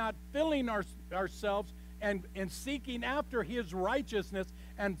we're not filling ourselves and seeking after his righteousness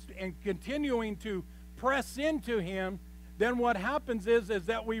and continuing to press into him, then what happens is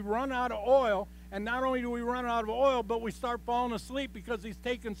that we run out of oil. And not only do we run out of oil, but we start falling asleep because he's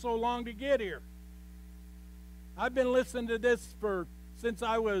taken so long to get here. I've been listening to this since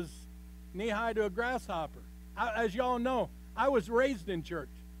I was knee-high to a grasshopper. As y'all know, I was raised in church.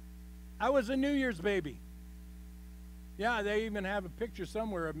 I was a New Year's baby. Yeah, they even have a picture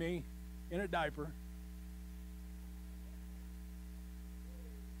somewhere of me in a diaper.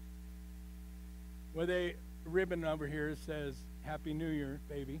 With a ribbon over here that says, Happy New Year,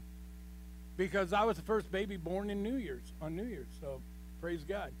 baby. Because I was the first baby born on New Year's, so praise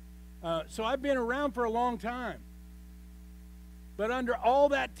God. So I've been around for a long time. But under all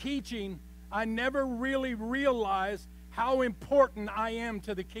that teaching, I never really realized how important I am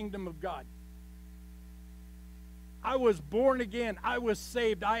to the kingdom of God. I was born again. I was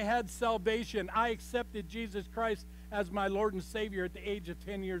saved. I had salvation. I accepted Jesus Christ as my Lord and Savior at the age of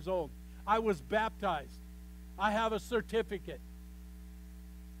 10 years old. I was baptized. I have a certificate.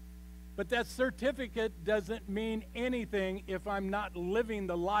 But that certificate doesn't mean anything if I'm not living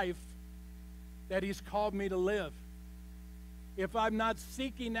the life that he's called me to live. If I'm not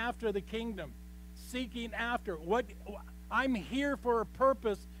seeking after the kingdom, seeking after what I'm here for a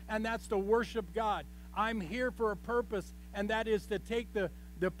purpose, and that's to worship God. I'm here for a purpose, and that is to take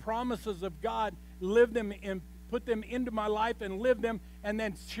the promises of God, live them and put them into my life and live them, and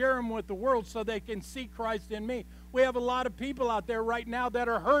then share them with the world so they can see Christ in me. We have a lot of people out there right now that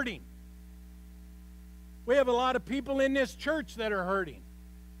are hurting. We have a lot of people in this church that are hurting.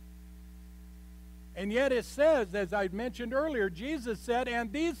 And yet it says, as I mentioned earlier, Jesus said,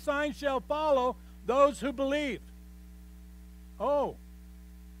 and these signs shall follow those who believe. Oh,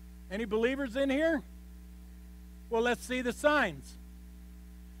 any believers in here? Well, let's see the signs.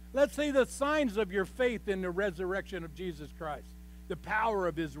 Let's see the signs of your faith in the resurrection of Jesus Christ, the power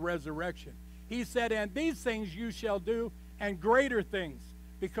of his resurrection. He said, and these things you shall do, and greater things,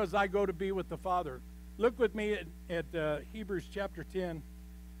 because I go to be with the Father. Look with me at Hebrews chapter 10.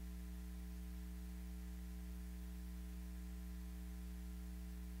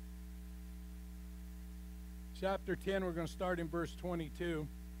 Chapter 10, we're going to start in verse 22.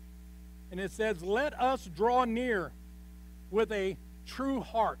 And it says, let us draw near with a true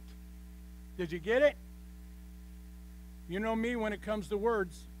heart. Did you get it? You know me when it comes to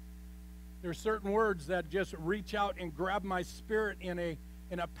words. There are certain words that just reach out and grab my spirit in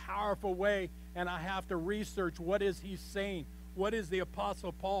a powerful way, and I have to research what is he saying. What is the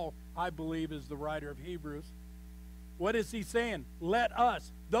Apostle Paul, I believe, is the writer of Hebrews. What is he saying? Let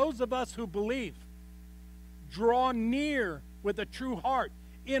us, those of us who believe, draw near with a true heart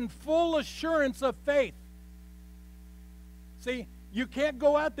in full assurance of faith. See, you can't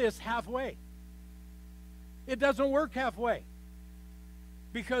go at this halfway. It doesn't work halfway.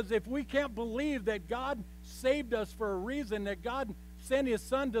 Because if we can't believe that God saved us for a reason, that God sent his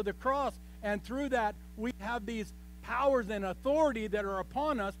son to the cross, and through that we have these powers and authority that are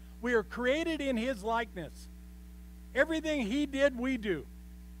upon us, we are created in his likeness. Everything he did, we do.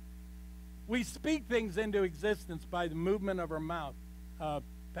 We speak things into existence by the movement of our mouth.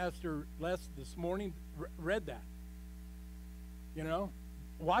 Pastor Les this morning read that. You know,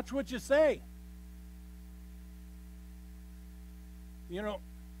 watch what you say. You know,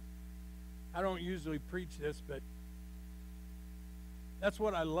 I don't usually preach this, but that's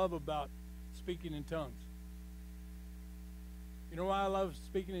what I love about speaking in tongues. You know why I love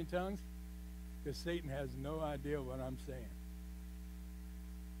speaking in tongues? Because Satan has no idea what I'm saying.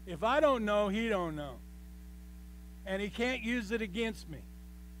 If I don't know, he don't know. And he can't use it against me.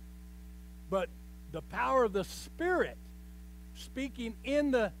 But the power of the Spirit, speaking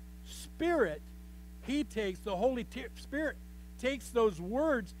in the Spirit, he takes, the Holy Spirit takes those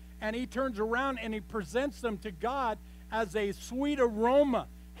words and he turns around and he presents them to God as a sweet aroma.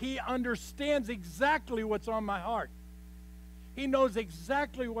 He understands exactly what's on my heart. He knows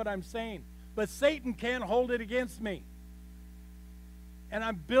exactly what I'm saying. But Satan can't hold it against me. And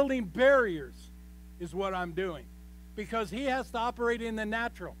I'm building barriers is what I'm doing. Because he has to operate in the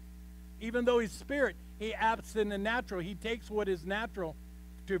natural. Even though he's spirit, he acts in the natural. He takes what is natural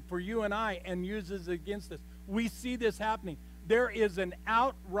for you and I and uses it against us. We see this happening. There is an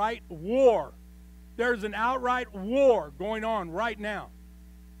outright war. There's an outright war going on right now.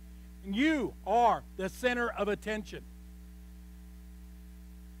 You are the center of attention.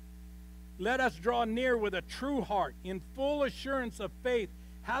 Let us draw near with a true heart, in full assurance of faith,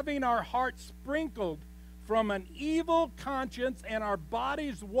 having our hearts sprinkled from an evil conscience and our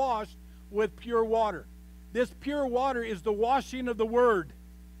bodies washed with pure water. This pure water is the washing of the Word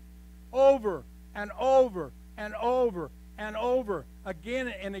over and over and over and over again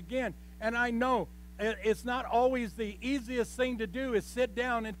and again. And I know it's not always the easiest thing to do is sit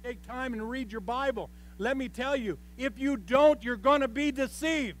down and take time and read your Bible. Let me tell you, if you don't, you're going to be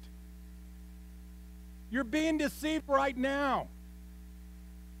deceived. You're being deceived right now.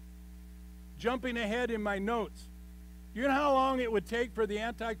 Jumping ahead in my notes. You know how long it would take for the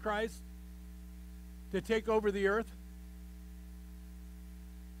Antichrist to take over the earth?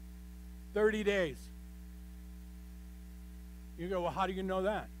 30 days. You go, well, how do you know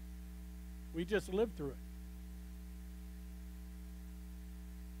that? We just lived through it.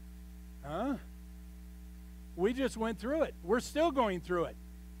 Huh? We just went through it. We're still going through it.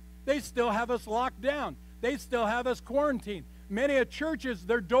 They still have us locked down. They still have us quarantined. Many churches,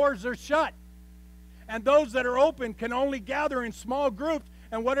 their doors are shut. And those that are open can only gather in small groups.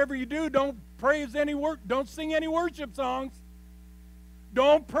 And whatever you do, don't praise any don't sing any worship songs.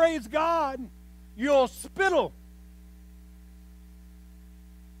 Don't praise God. You'll spittle.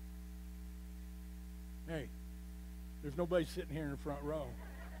 Hey, there's nobody sitting here in the front row.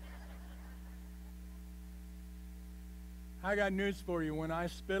 I got news for you. When I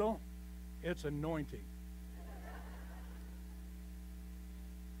spittle, it's anointing.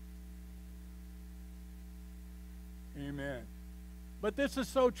 Amen. But this is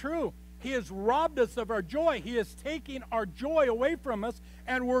so true. He has robbed us of our joy. He is taking our joy away from us,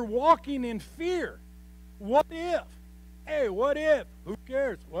 and we're walking in fear. What if? Hey, what if? Who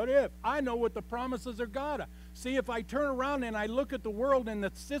cares? What if? I know what the promises are God. See, if I turn around and I look at the world and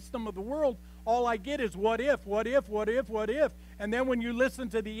the system of the world, all I get is what if, what if, what if, what if. And then when you listen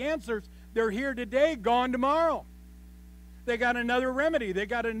to the answers, they're here today, gone tomorrow. They got another remedy. They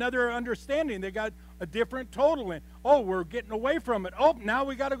got another understanding. They got a different total. And, oh, we're getting away from it. Oh, now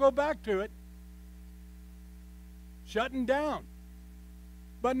we got to go back to it. Shutting down.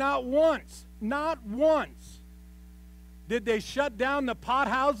 But not once did they shut down the pot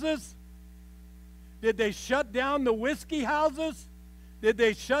houses. Did they shut down the whiskey houses? Did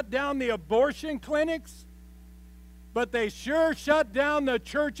they shut down the abortion clinics? But they sure shut down the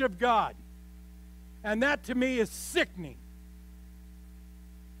church of God. And that to me is sickening.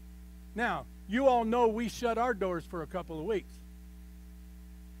 Now, you all know we shut our doors for a couple of weeks.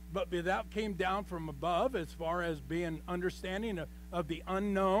 But that came down from above as far as being understanding of the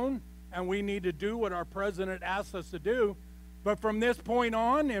unknown. And we need to do what our president asked us to do. But from this point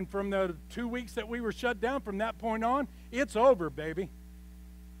on, and from the 2 weeks that we were shut down, from that point on, it's over, baby.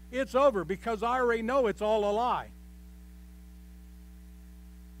 It's over, because I already know it's all a lie.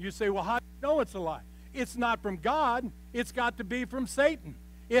 You say, well, how do you know it's a lie? It's not from God. It's got to be from Satan.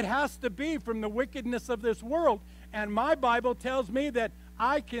 It has to be from the wickedness of this world. And my Bible tells me that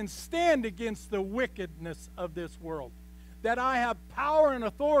I can stand against the wickedness of this world. That I have power and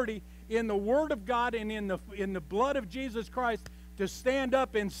authority in the Word of God and in the blood of Jesus Christ to stand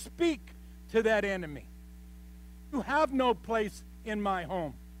up and speak to that enemy. You have no place in my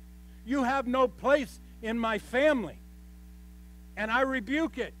home. You have no place in my family. And I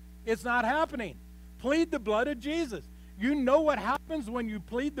rebuke it. It's not happening. Plead the blood of Jesus. You know what happens when you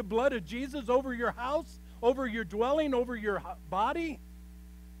plead the blood of Jesus over your house, over your dwelling, over your body?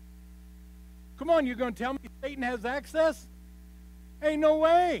 Come on, you're going to tell me Satan has access? Hey, no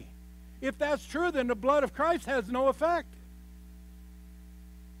way. If that's true, then the blood of Christ has no effect.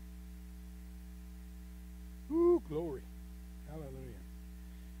 Ooh, glory. Hallelujah.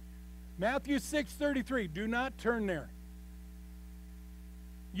 Matthew 6:33. Do not turn there.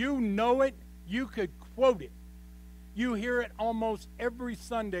 You know it. You could quote it. You hear it almost every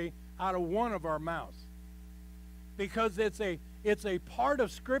Sunday out of one of our mouths. Because it's a part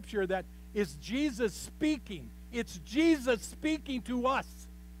of Scripture that is Jesus speaking. It's Jesus speaking to us.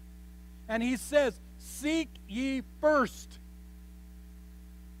 And he says, seek ye first.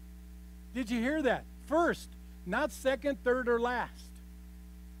 Did you hear that? First, not second, third, or last.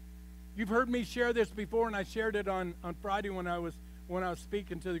 You've heard me share this before, and I shared it on Friday when I was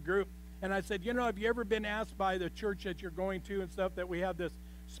speaking to the group. And I said, you know, have you ever been asked by the church that you're going to and stuff that we have this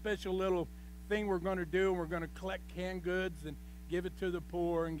special little thing we're going to do, and we're going to collect canned goods and give it to the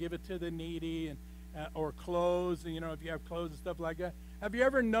poor and give it to the needy, and or clothes, and, you know, if you have clothes and stuff like that. Have you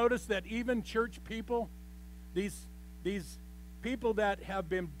ever noticed that even church people, these people that have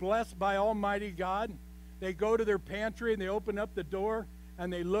been blessed by Almighty God, they go to their pantry and they open up the door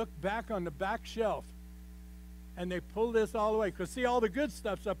and they look back on the back shelf and they pull this all away, because see, all the good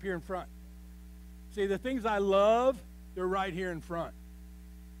stuff's up here in front. See, the things I love, they're right here in front,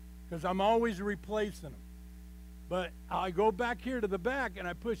 because I'm always replacing them. But I go back here to the back and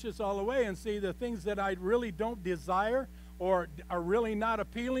I push this all away and see the things that I really don't desire or are really not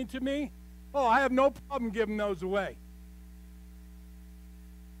appealing to me. Oh, I have no problem giving those away.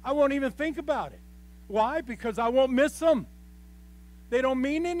 I won't even think about it. Why? Because I won't miss them. They don't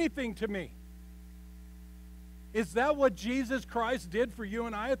mean anything to me. Is that what Jesus Christ did for you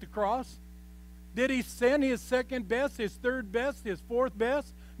and I at the cross? Did he send his second best, his third best, his fourth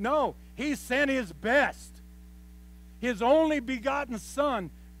best? No, he sent his best. His only begotten Son,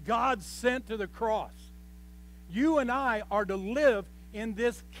 God sent to the cross. You and I are to live in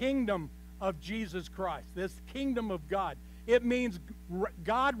this kingdom of Jesus Christ, this kingdom of God. It means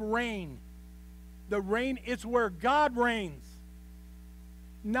God reign. The reign, it's where God reigns.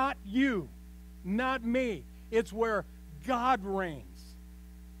 Not you, not me. It's where God reigns.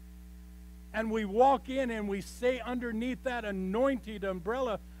 And we walk in and we stay underneath that anointed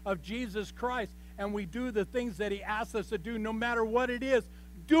umbrella of Jesus Christ, and we do the things that he asks us to do, no matter what it is.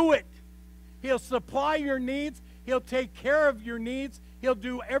 Do it. He'll supply your needs. He'll take care of your needs. He'll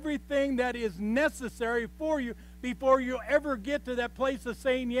do everything that is necessary for you before you ever get to that place of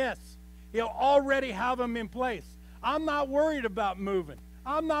saying yes. He'll already have them in place. I'm not worried about moving.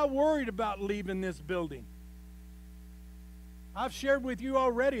 I'm not worried about leaving this building. I've shared with you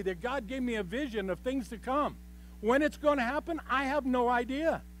already that God gave me a vision of things to come. When it's going to happen, I have no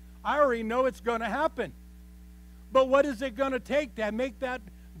idea. I already know it's going to happen. But what is it going to take to make that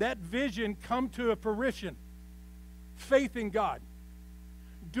vision come to a fruition? Faith in God.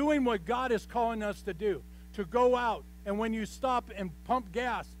 Doing what God is calling us to do. To go out, and when you stop and pump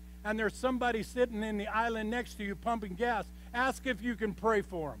gas, and there's somebody sitting in the island next to you pumping gas, ask if you can pray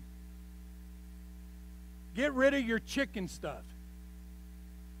for them. Get rid of your chicken stuff.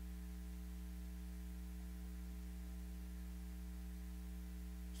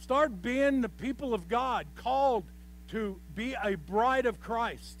 Start being the people of God, called to be a bride of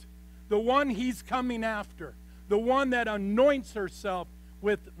Christ, the one he's coming after, the one that anoints herself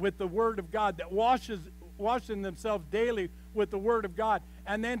with the Word of God, that washing themselves daily with the Word of God,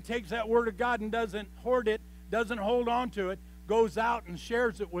 and then takes that Word of God and doesn't hoard it, doesn't hold on to it, goes out and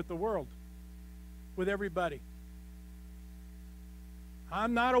shares it with the world, with everybody.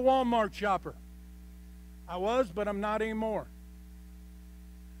 I'm not a Walmart shopper. I was, but I'm not anymore.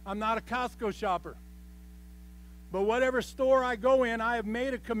 I'm not a Costco shopper. But whatever store I go in, I have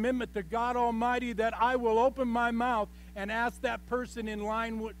made a commitment to God Almighty that I will open my mouth and ask that person in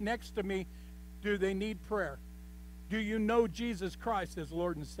line next to me, do they need prayer? Do you know Jesus Christ as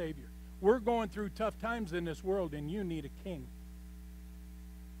Lord and Savior? We're going through tough times in this world, and you need a king.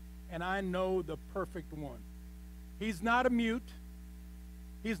 And I know the perfect one. He's not a mute.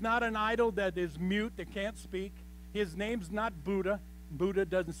 He's not an idol that is mute, that can't speak. His name's not Buddha. Buddha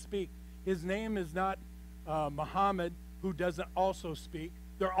doesn't speak. His name is not Muhammad, who doesn't also speak.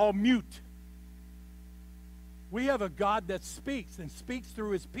 They're all mute. We have a God that speaks, and speaks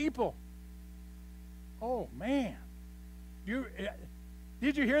through his people. Oh, man.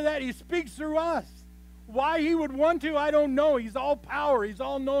 Did you hear that? He speaks through us. Why he would want to, I don't know. He's all power. He's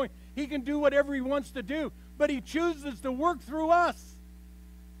all knowing. He can do whatever he wants to do. But he chooses to work through us.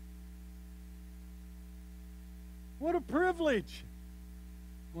 What a privilege.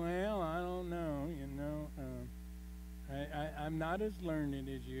 Well, I don't know, I'm not as learned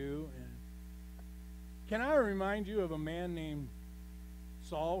as you. Can I remind you of a man named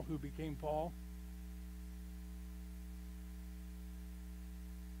Saul who became Paul?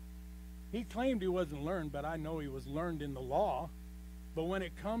 He claimed he wasn't learned, but I know he was learned in the law. But when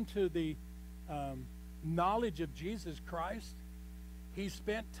it come to the knowledge of Jesus Christ, he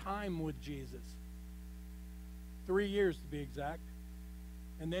spent time with Jesus. 3 years to be exact.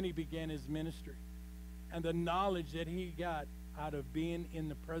 And then he began his ministry. And the knowledge that he got out of being in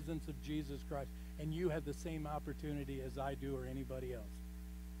the presence of Jesus Christ. And you have the same opportunity as I do or anybody else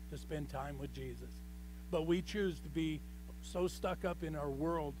to spend time with Jesus. But we choose to be so stuck up in our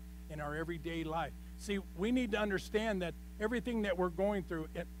world, in our everyday life. See, we need to understand that everything that we're going through,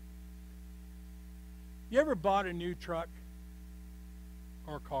 you ever bought a new truck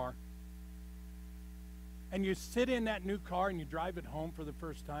or car? And you sit in that new car and you drive it home for the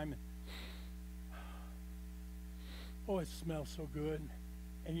first time, and oh, it smells so good.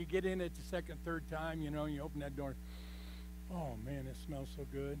 And you get in it the second, third time, you know, and you open that door. Oh, man, it smells so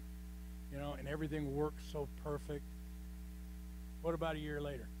good. You know, and everything works so perfect. What about a year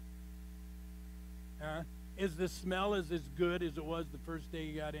later? Huh? Is the smell as good as it was the first day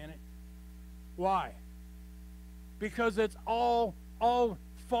you got in it? Why? Because it's all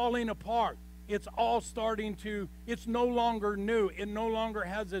falling apart. It's all starting to, it's no longer new. It no longer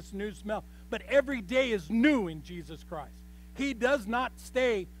has this new smell. But every day is new in Jesus Christ. He does not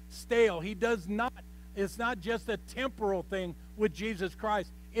stay stale. He does not, it's not just a temporal thing with Jesus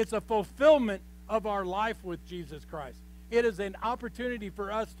Christ. It's a fulfillment of our life with Jesus Christ. It is an opportunity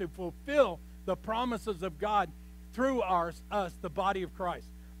for us to fulfill the promises of God through us, the body of Christ.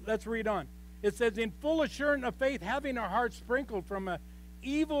 Let's read on. It says, in full assurance of faith, having our hearts sprinkled from an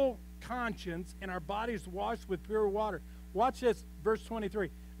evil conscience and our bodies washed with pure water. Watch this, verse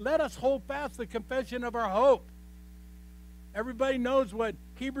 23. Let us hold fast the confession of our hope. Everybody knows what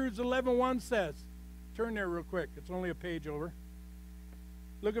Hebrews 11:1 says. Turn there real quick. It's only a page over.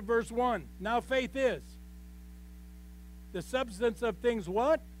 Look at verse 1. Now faith is the substance of things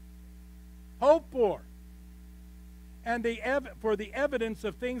what? Hoped for. And for the evidence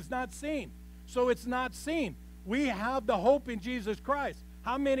of things not seen. So it's not seen. We have the hope in Jesus Christ.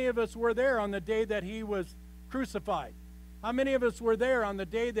 How many of us were there on the day that he was crucified? How many of us were there on the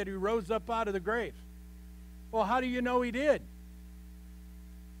day that he rose up out of the grave? Well, how do you know he did?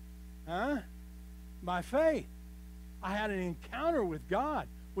 Huh? By faith. I had an encounter with God,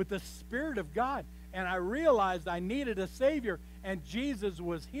 with the Spirit of God, and I realized I needed a Savior, and Jesus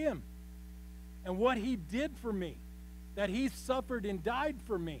was him. And what he did for me, that he suffered and died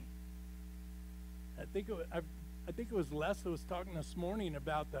for me. I think it was Les that was talking this morning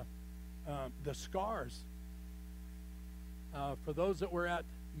about the scars. For those that were at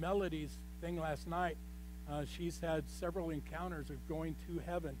Melody's thing last night, she's had several encounters of going to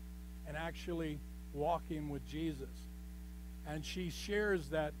heaven and actually walking with Jesus. And she shares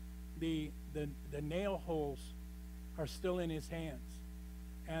that the nail holes are still in his hands.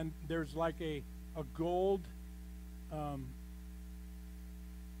 And there's like a gold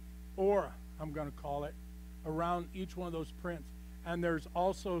aura, I'm going to call it, around each one of those prints. And there's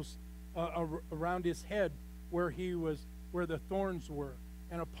also around his head where the thorns were,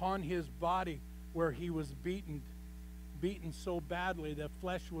 and upon his body where he was beaten so badly that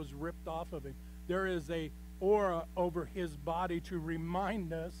flesh was ripped off of him. There is a aura over his body to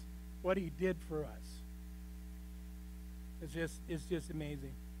remind us what he did for us. It's just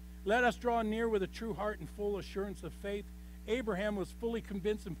amazing. Let us draw near with a true heart and full assurance of faith. Abraham was fully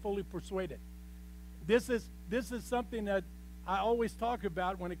convinced and fully persuaded. This is something that I always talk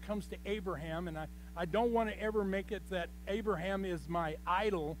about when it comes to Abraham, and I don't want to ever make it that Abraham is my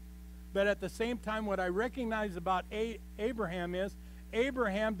idol, but at the same time, what I recognize about Abraham is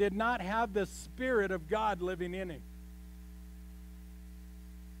Abraham did not have the Spirit of God living in him.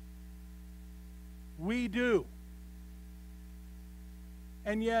 We do.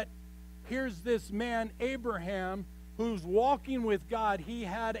 And yet, here's this man, Abraham, who's walking with God. He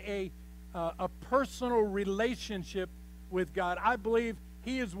had a personal relationship with God. I believe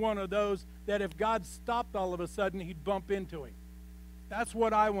he is one of those that if God stopped all of a sudden, he'd bump into him. That's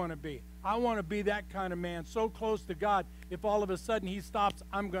what I want to be. I want to be that kind of man, so close to God, if all of a sudden he stops,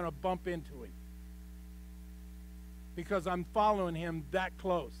 I'm going to bump into him. Because I'm following him that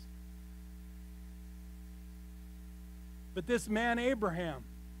close. But this man, Abraham,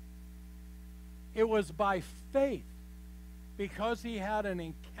 it was by faith, because he had an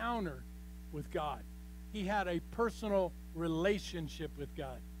encounter with God. He had a personal relationship with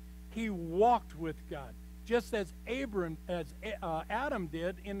God. He walked with God, just as Adam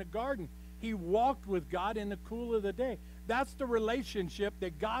did in the garden. He walked with God in the cool of the day. That's the relationship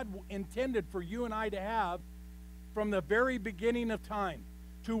that God intended for you and I to have from the very beginning of time.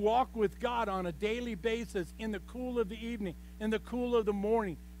 To walk with God on a daily basis in the cool of the evening, in the cool of the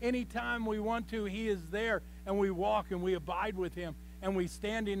morning. Anytime we want to, he is there, and we walk and we abide with him, and we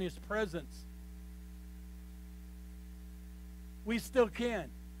stand in his presence. We still can,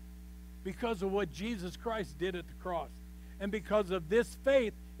 because of what Jesus Christ did at the cross. And because of this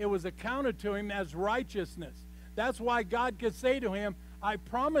faith, it was accounted to him as righteousness. That's why God could say to him, I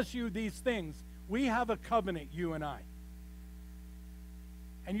promise you these things. We have a covenant, you and I.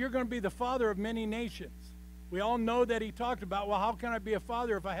 And you're going to be the father of many nations. We all know that he talked about, well, how can I be a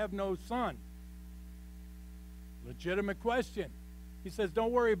father if I have no son? Legitimate question. He says,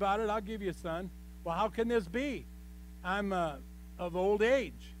 don't worry about it. I'll give you a son. Well, how can this be? I'm of old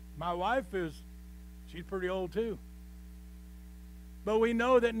age. My wife she's pretty old too. But we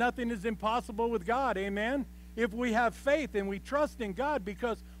know that nothing is impossible with God. Amen? If we have faith and we trust in God,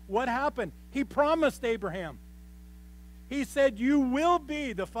 because what happened? He promised Abraham. He said, you will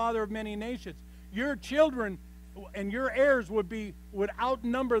be the father of many nations. Your children and your heirs would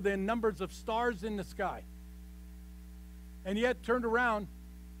outnumber the numbers of stars in the sky. And yet turned around,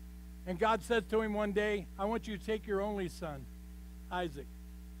 and God says to him one day, I want you to take your only son, Isaac,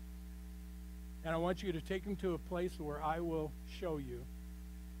 and I want you to take him to a place where I will show you,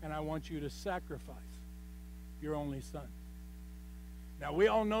 and I want you to sacrifice your only son. Now, we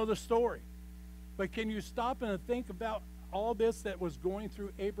all know the story, but can you stop and think about all this that was going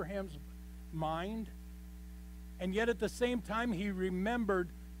through Abraham's mind? And yet at the same time, he remembered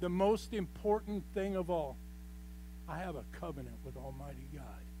the most important thing of all. I have a covenant with Almighty God.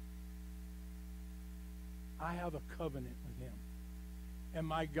 I have a covenant with him. And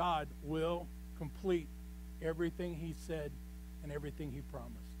my God will complete everything he said and everything he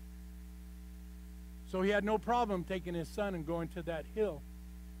promised. So he had no problem taking his son and going to that hill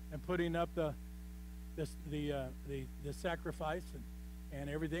and putting up the sacrifice and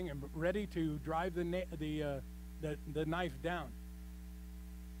everything, and ready to drive the knife down.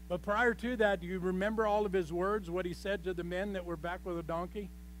 But prior to that, do you remember all of his words, what he said to the men that were back with a donkey?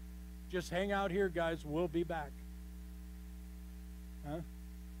 Just hang out here, guys. We'll be back. Huh?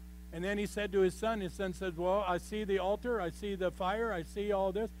 And then he said to his son said, well, I see the altar, I see the fire, I see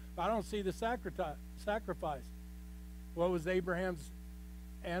all this, but I don't see the sacrifice. What was Abraham's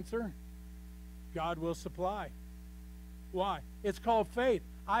answer? God will supply. Why? It's called faith.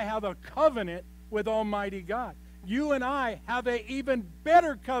 I have a covenant with Almighty God. You and I have an even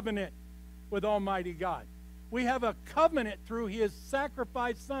better covenant with Almighty God. We have a covenant through his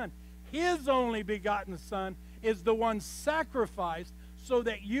sacrificed son. His only begotten son is the one sacrificed so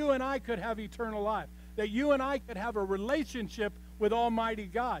that you and I could have eternal life, that you and I could have a relationship with Almighty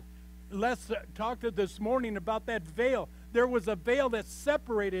God. Let's talk this morning about that veil. There was a veil that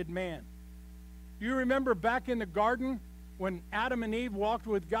separated man. You remember back in the garden when Adam and Eve walked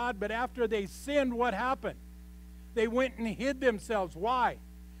with God, but after they sinned, what happened? They went and hid themselves. Why?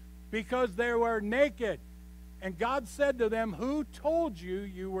 Because they were naked. And God said to them, who told you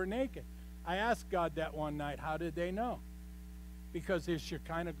you were naked? I asked God that one night, how did they know? Because his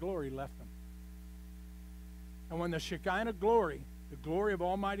Shekinah glory left them. And when the Shekinah glory, the glory of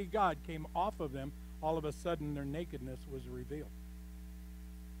Almighty God, came off of them, all of a sudden their nakedness was revealed.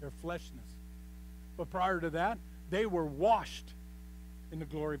 Their fleshness. But prior to that, they were washed in the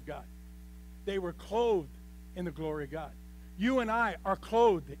glory of God. They were clothed in the glory of God. You and I are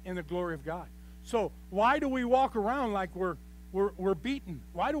clothed in the glory of God. So why do we walk around like we're beaten?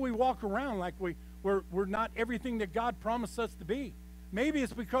 Why do we walk around like we're not everything that God promised us to be? Maybe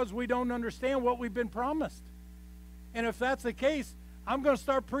it's because we don't understand what we've been promised. And if that's the case, I'm going to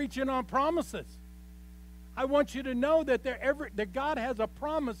start preaching on promises. I want you to know that that God has a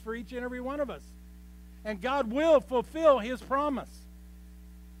promise for each and every one of us. And God will fulfill his promise.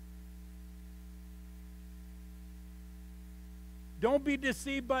 Don't be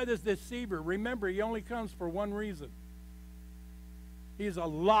deceived by this deceiver. Remember, he only comes for one reason. He's a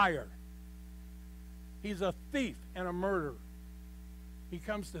liar. He's a thief and a murderer. He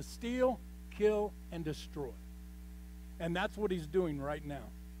comes to steal, kill, and destroy. And that's what he's doing right now.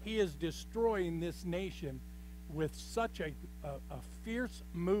 He is destroying this nation with such a fierce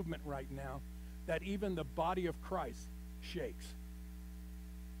movement right now that even the body of Christ shakes.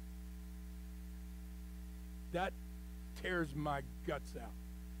 That tears my guts out.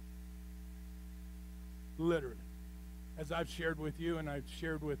 Literally. As I've shared with you and I've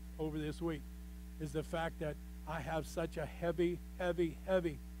shared with over this week, is the fact that I have such a heavy, heavy,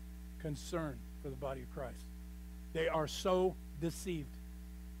 heavy concern for the body of Christ. They are so deceived.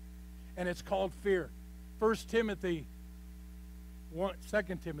 And it's called fear. 2 Timothy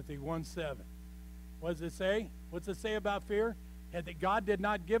 1:7. What does it say? What's it say about fear? And that God did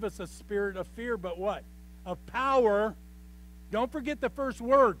not give us a spirit of fear, but what? Of power. Don't forget the first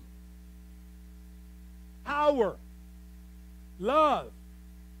word. Power, love,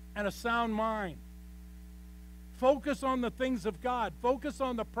 and a sound mind. Focus on the things of God. Focus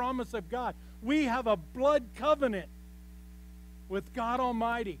on the promise of God. We have a blood covenant with God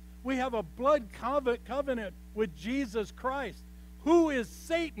Almighty. We have a blood covenant with Jesus Christ. Who is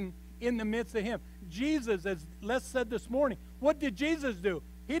Satan in the midst of him? Jesus, as Les said this morning, what did Jesus do?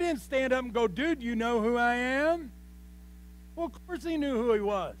 He didn't stand up and go, dude, you know who I am? Well, of course he knew who he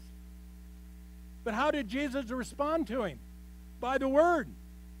was. But how did Jesus respond to him? By the word.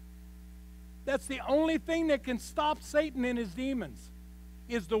 That's the only thing that can stop Satan and his demons,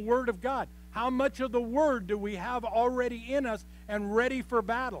 is the word of God. How much of the word do we have already in us and ready for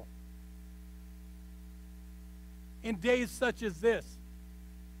battle? In days such as this,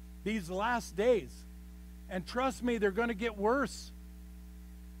 these last days, and trust me, they're going to get worse.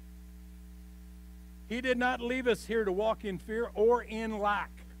 He did not leave us here to walk in fear or in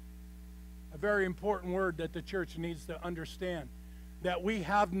lack. A very important word that the church needs to understand, that we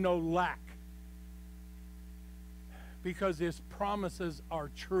have no lack, because his promises are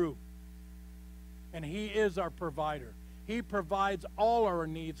true. And he is our provider. He provides all our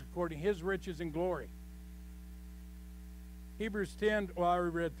needs according to his riches and glory. Hebrews 10, well, I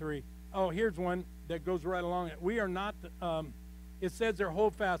already read 3. Oh, here's one that goes right along it. We are not, it says there,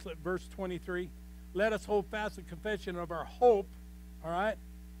 hold fast, at verse 23. Let us hold fast the confession of our hope, all right?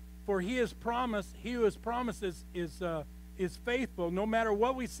 For he has promised, he who has promised is faithful, no matter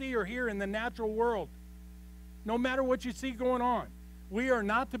what we see or hear in the natural world. No matter what you see going on. We are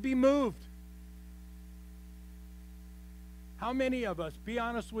not to be moved. How many of us, be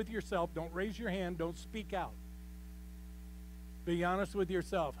honest with yourself, don't raise your hand, don't speak out. Be honest with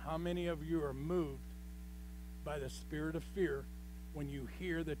yourself. How many of you are moved by the spirit of fear when you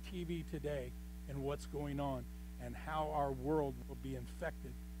hear the TV today and what's going on and how our world will be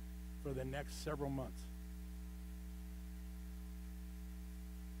infected for the next several months?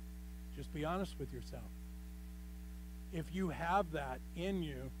 Just be honest with yourself. If you have that in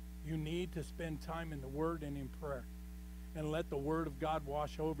you, you need to spend time in the Word and in prayer. And let the Word of God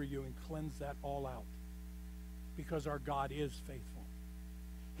wash over you and cleanse that all out. Because our God is faithful.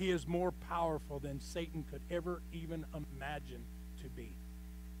 He is more powerful than Satan could ever even imagine to be.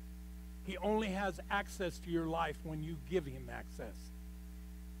 He only has access to your life when you give him access.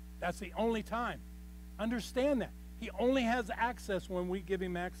 That's the only time. Understand that. He only has access when we give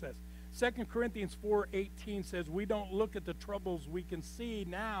him access. 2 Corinthians 4:18 says, we don't look at the troubles we can see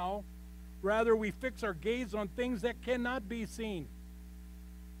now. Rather, we fix our gaze on things that cannot be seen.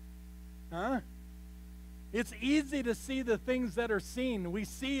 Huh? It's easy to see the things that are seen. We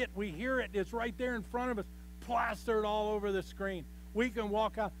see it, we hear it, it's right there in front of us, plastered all over the screen. We can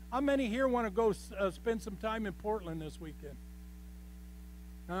walk out. How many here want to go spend some time in Portland this weekend?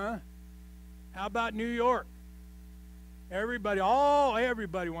 Huh? How about New York? Everybody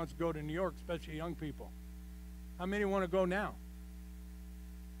wants to go to New York, especially young people. How many want to go now?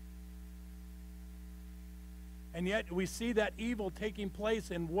 And yet we see that evil taking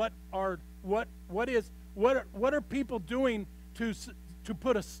place, and what are people doing to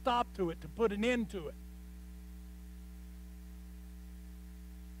put a stop to it, to put an end to it?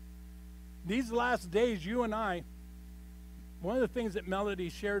 These last days, you and I, one of the things that Melody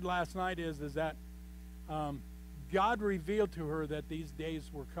shared last night is that God revealed to her that these days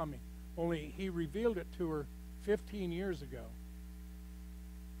were coming. Only he revealed it to her 15 years ago.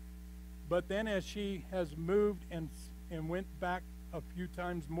 But then as she has moved and went back a few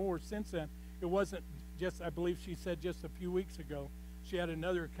times more since then, it wasn't just, I believe she said just a few weeks ago, she had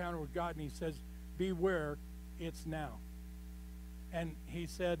another encounter with God, and he says, beware, it's now. And he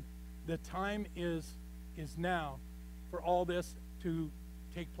said, the time is now for all this to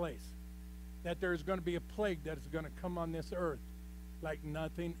take place. That there's going to be a plague that is going to come on this earth like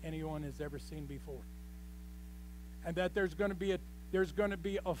nothing anyone has ever seen before. And that there's going to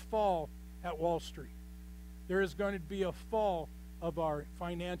be a fall at Wall Street. There is going to be a fall of our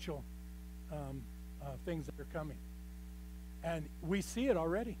financial things that are coming. And we see it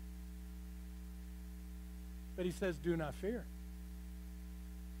already. But he says, do not fear.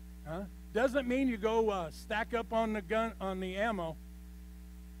 Huh? Doesn't mean you go stack up on the gun, on the ammo.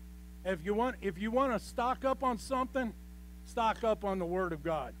 If you want to stock up on something, stock up on the Word of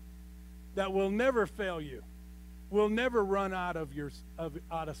God. That will never fail you. Will never run out of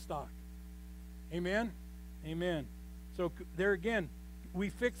stock. Amen? Amen. So there again, we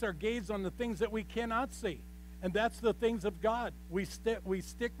fix our gaze on the things that we cannot see. And that's the things of God. We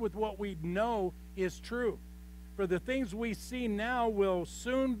stick with what we know is true. For the things we see now will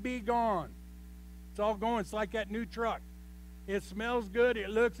soon be gone. It's all going. It's like that new truck. It smells good, it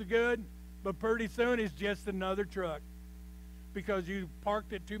looks good, but pretty soon it's just another truck. Because you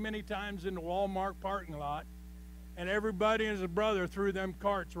parked it too many times in the Walmart parking lot, and everybody and his brother threw them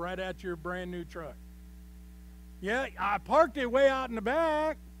carts right at your brand new truck. Yeah, I parked it way out in the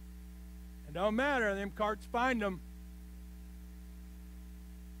back. It don't matter, them carts find them.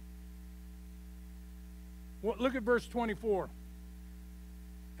 Well, look at verse 24.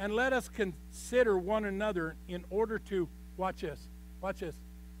 And let us consider one another in order to, watch this,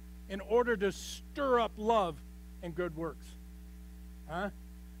 in order to stir up love and good works.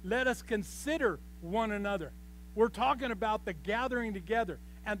 Let us consider one another. We're talking about the gathering together.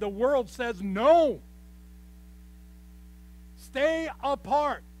 And the world says no. Stay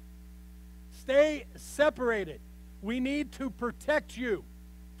apart. Stay separated. We need to protect you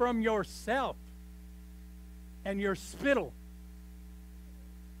from yourself and your spittle.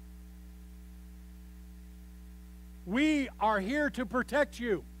 We are here to protect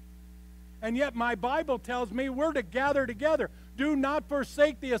you. And yet my Bible tells me we're to gather together. Do not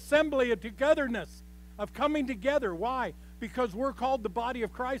forsake the assembly of togetherness, of coming together. Why? Because we're called the body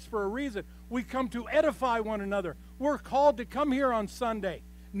of Christ for a reason. We come to edify one another. We're called to come here on Sunday.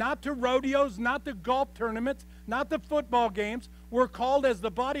 Not to rodeos, not to golf tournaments, not to football games. We're called as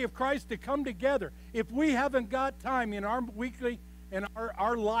the body of Christ to come together. If we haven't got time in our weekly, in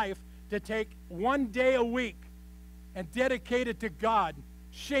our life, to take one day a week and dedicate it to God,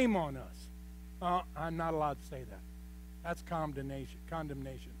 shame on us. I'm not allowed to say that. That's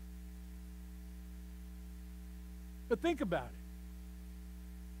condemnation. But think about it.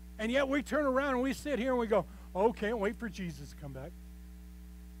 And yet we turn around and we sit here and we go, oh, can't wait for Jesus to come back.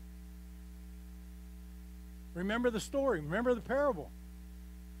 Remember the story. Remember the parable.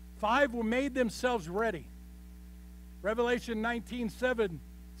 5 made themselves ready. Revelation 19:7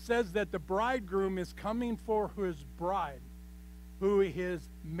 says that the bridegroom is coming for his bride, who is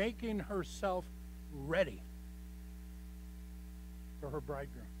making herself ready for her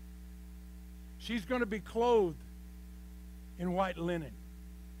bridegroom. She's going to be clothed in white linen,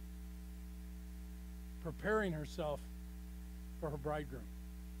 preparing herself for her bridegroom.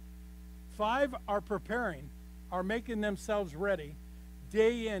 5 are preparing, are making themselves ready,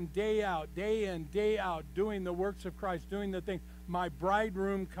 day in, day out, doing the works of Christ, doing the thing. My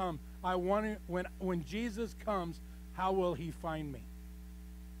bridegroom come. I want to, when Jesus comes, how will he find me?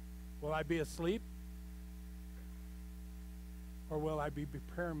 Will I be asleep? Or will I be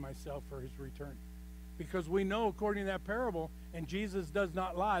preparing myself for his return? Because we know, according to that parable, and Jesus does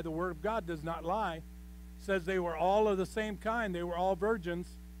not lie, the Word of God does not lie, says they were all of the same kind. They were all virgins.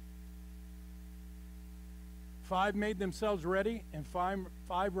 5 made themselves ready, and 5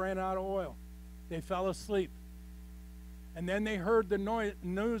 ran out of oil. They fell asleep. And then they heard the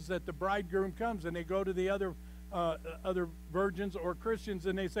news that the bridegroom comes, and they go to the other virgins or Christians,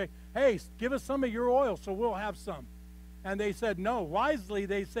 and they say, hey, give us some of your oil so we'll have some. And they said no. Wisely,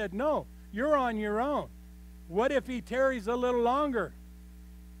 they said, no, you're on your own. What if he tarries a little longer?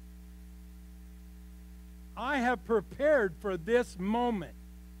 I have prepared for this moment.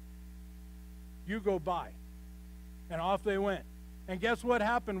 You go buy. And off they went. And guess what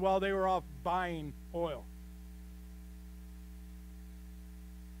happened while they were off buying oil?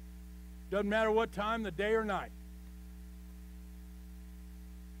 Doesn't matter what time, the day or night.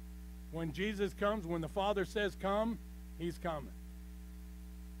 When Jesus comes, when the Father says come, he's coming.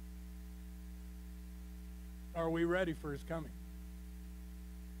 Are we ready for his coming?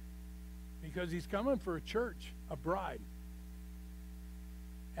 Because he's coming for a church, a bride.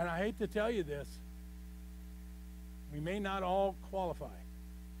 And I hate to tell you this, we may not all qualify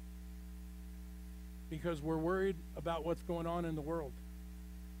because we're worried about what's going on in the world.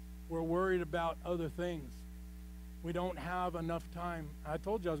 We're worried about other things. We don't have enough time. I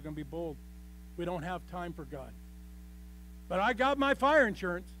told you I was going to be bold. We don't have time for God. But I got my fire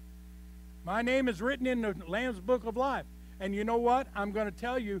insurance. My name is written in the Lamb's Book of Life. And you know what? I'm going to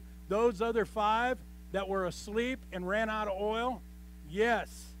tell you, those other 5 that were asleep and ran out of oil,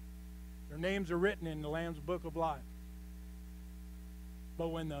 yes, their names are written in the Lamb's Book of Life. But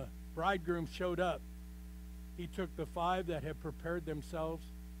when the bridegroom showed up, he took the 5 that had prepared themselves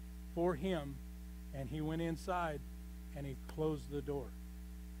for him, and he went inside and he closed the door.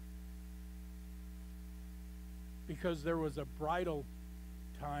 Because there was a bridal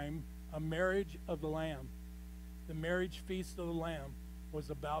time, a marriage of the Lamb. The marriage feast of the Lamb was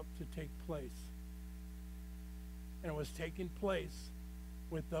about to take place. And it was taking place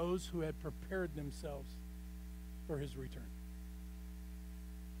with those who had prepared themselves for his return.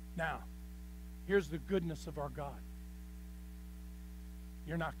 Now, here's the goodness of our God.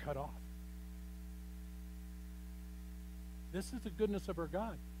 You're not cut off. This is the goodness of our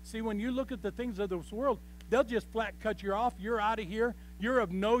God. See, when you look at the things of this world, they'll just flat cut you off. You're out of here. You're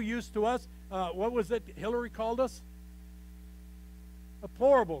of no use to us. What was it Hillary called us?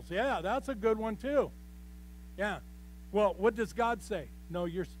 Deplorables. Yeah, that's a good one too. Yeah. Well, what does God say? No,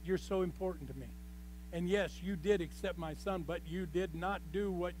 you're so important to me. And yes, you did accept my son, but you did not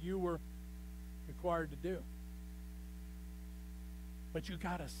do what you were required to do. but you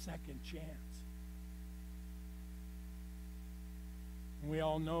got a second chance. And we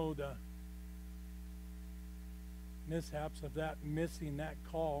all know the mishaps of that, missing that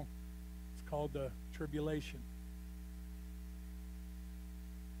call. It's called the tribulation.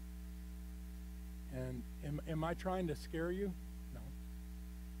 And am I trying to scare you? No.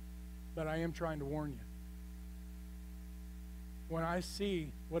 But I am trying to warn you. When I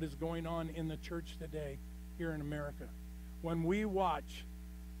see what is going on in the church today here in America, when we watch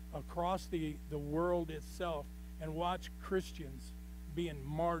across the world itself and watch Christians being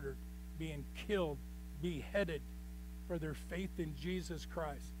martyred, being killed, beheaded for their faith in Jesus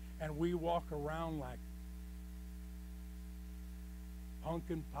Christ, and we walk around like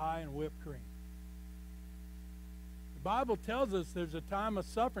pumpkin pie and whipped cream. The Bible tells us there's a time of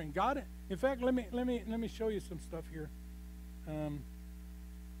suffering. God, in fact, let me show you some stuff here.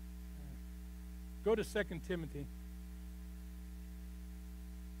 Go to 2 Timothy.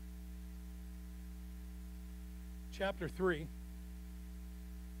 Chapter 3.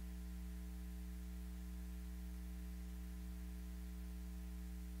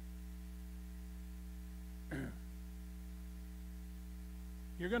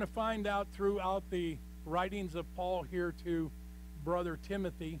 You're going to find out throughout the writings of Paul here to brother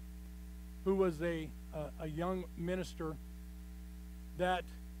Timothy, who was a young minister, that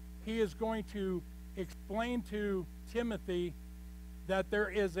he is going to explain to Timothy that there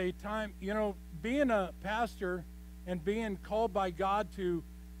is a time, being a pastor and being called by God to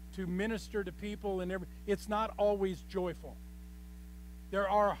minister to people and everything, it's not always joyful. There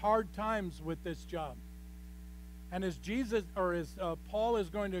are hard times with this job. And as Paul is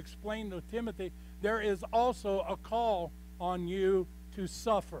going to explain to Timothy, there is also a call on you to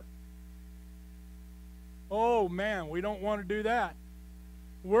suffer. Oh man, we don't want to do that.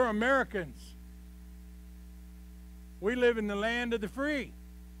 We're Americans. We live in the land of the free.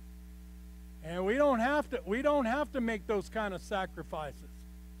 And we don't have to make those kind of sacrifices.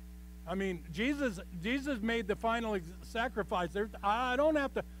 I mean, Jesus made the final sacrifice. I don't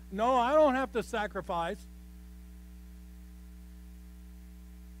have to sacrifice.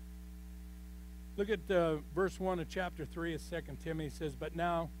 Look at verse 1 of chapter 3 of 2 Timothy. It says, But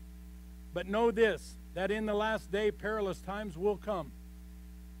know this, that in the last day perilous times will come.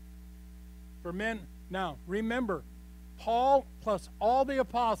 For men, now remember, Paul plus all the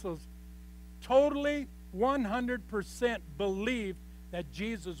apostles totally 100% believed that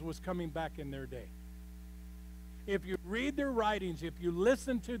Jesus was coming back in their day. If you read their writings, if you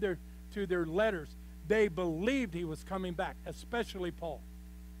listen to their letters, they believed he was coming back, especially Paul.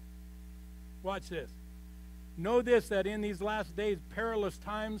 Watch this. Know this, that in these last days perilous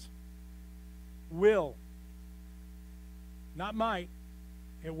times will, not might,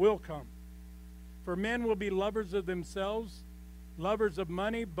 it will come. For men will be lovers of themselves, lovers of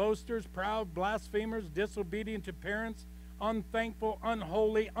money, boasters, proud, blasphemers, disobedient to parents, unthankful,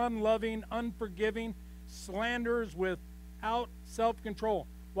 unholy, unloving, unforgiving, slanderers, without self-control.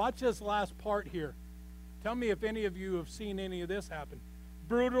 Watch this last part here. Tell me if any of you have seen any of this happen.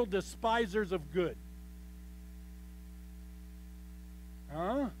 Brutal, despisers of good.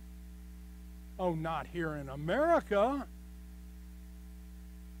 Huh? Oh, not here in America.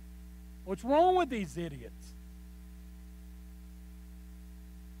 What's wrong with these idiots?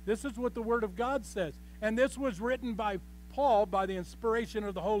 This is what the Word of God says. And this was written by Paul by the inspiration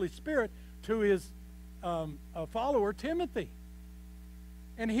of the Holy Spirit to his follower Timothy.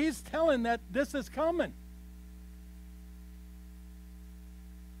 And he's telling that this is coming.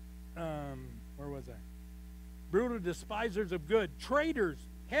 Where was I? Brutal, despisers of good, traitors,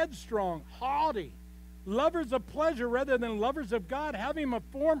 headstrong, haughty, lovers of pleasure rather than lovers of God, having a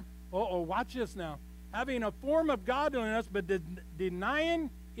form, watch this now, having a form of godliness but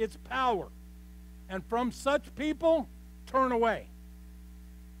denying its power. And from such people, turn away.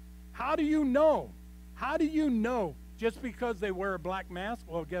 How do you know? How do you know just because they wear a black mask?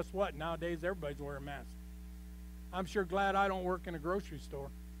 Well, guess what? Nowadays, everybody's wearing a mask. I'm sure glad I don't work in a grocery store.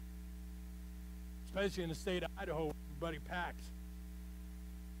 Especially in the state of Idaho, everybody packs.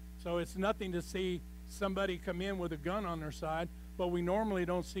 So it's nothing to see somebody come in with a gun on their side, but we normally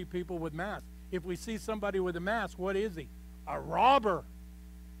don't see people with masks. If we see somebody with a mask, what is he? A robber.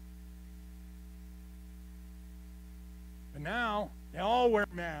 But now, they all wear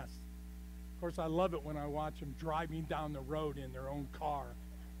masks. Of course, I love it when I watch them driving down the road in their own car.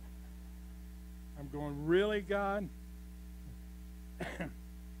 I'm going, really, God?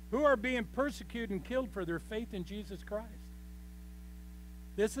 Who are being persecuted and killed for their faith in Jesus Christ.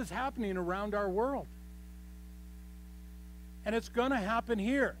 This is happening around our world. And it's going to happen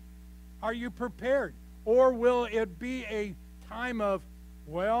here. Are you prepared? Or will it be a time of,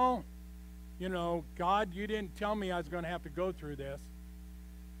 well, you know, God, you didn't tell me I was going to have to go through this.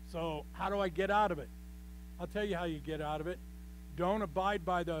 So how do I get out of it? I'll tell you how you get out of it. Don't abide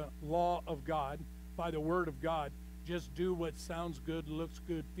by the law of God, by the word of God. Just do what sounds good, looks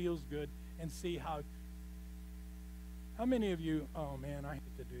good, feels good, and see how many of you, oh man, I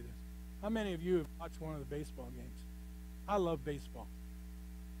hate to do this. How many of you have watched one of the baseball games? I love baseball.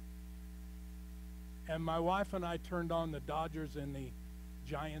 And my wife and I turned on the Dodgers and the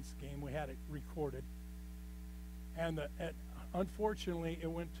Giants game. We had it recorded. And unfortunately, it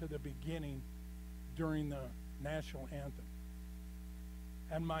went to the beginning during the national anthem.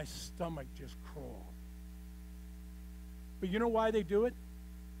 And my stomach just crawled. But you know why they do it?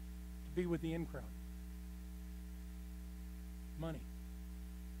 To be with the in crowd. Money.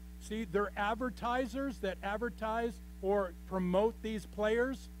 See, they're advertisers that advertise or promote these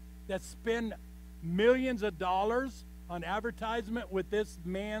players that spend millions of dollars on advertisement with this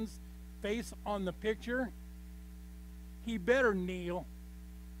man's face on the picture. He better kneel.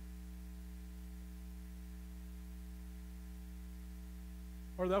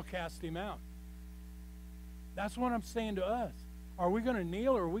 Or they'll cast him out. That's what I'm saying to us. Are we going to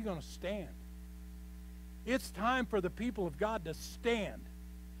kneel or are we going to stand? It's time for the people of God to stand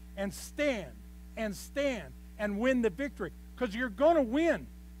and stand and stand and win the victory, because you're going to win.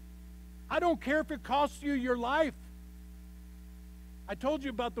 I don't care if it costs you your life. I told you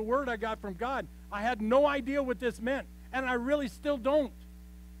about the word I got from God. I had no idea what this meant, and I really still don't.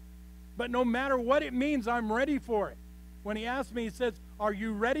 But no matter what it means, I'm ready for it. When he asked me, he says, are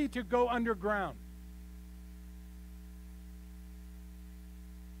you ready to go underground?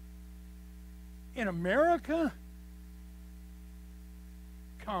 In America?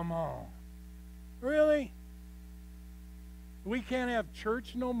 Come on. Really? We can't have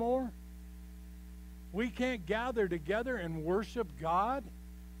church no more? We can't gather together and worship God?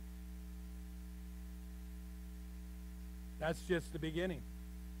 That's just the beginning.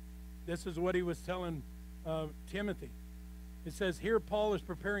 This is what he was telling Timothy. It says here Paul is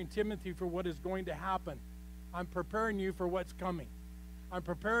preparing Timothy for what is going to happen. I'm preparing you for what's coming. I'm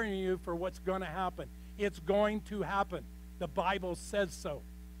preparing you for what's going to happen. It's going to happen. The Bible says so.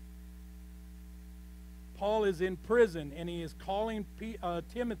 Paul is in prison, and he is calling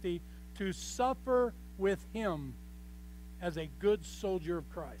Timothy to suffer with him as a good soldier of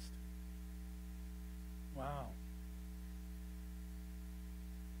Christ. Wow.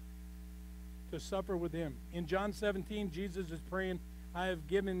 To suffer with him. In John 17, Jesus is praying, I have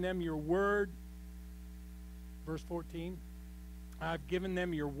given them your word. Verse 14. I have given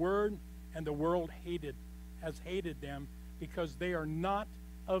them your word, and the world has hated them, because they are not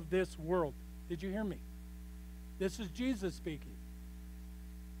of this world. Did you hear me? This is Jesus speaking.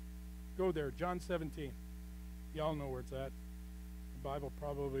 Go there, John 17. Y'all know where it's at. The Bible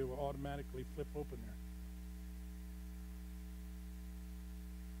probably will automatically flip open there.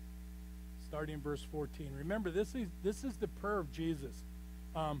 Starting in verse 14. Remember, this is the prayer of Jesus.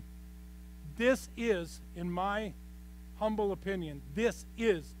 This is, in my humble opinion, this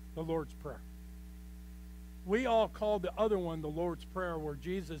is the Lord's Prayer. We all call the other one the Lord's Prayer, where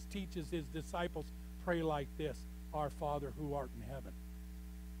Jesus teaches his disciples, pray like this, our Father who art in heaven.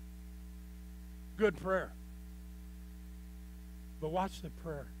 Good prayer. But watch the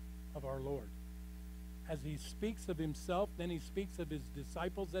prayer of our Lord. As he speaks of himself, then he speaks of his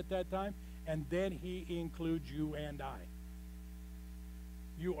disciples at that time, and then he includes you and I.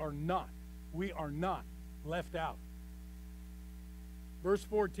 We are not left out. Verse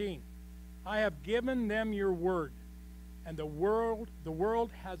 14, I have given them your word, and the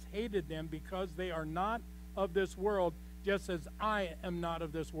world has hated them, because they are not of this world, just as I am not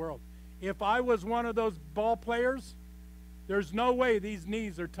of this world. If I was one of those ball players, there's no way these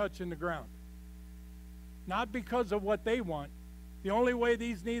knees are touching the ground. Not because of what they want. The only way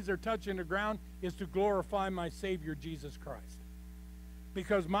these knees are touching the ground is to glorify my Savior, Jesus Christ.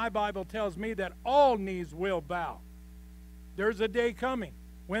 Because my Bible tells me that all knees will bow. There's a day coming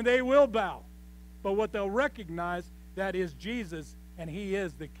when they will bow. But what they'll recognize, that is Jesus, and he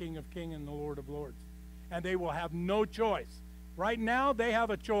is the King of Kings and the Lord of Lords. And they will have no choice. Right now, they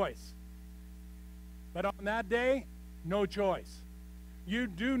have a choice. But on that day, no choice. You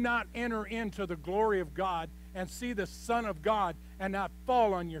do not enter into the glory of God and see the Son of God and not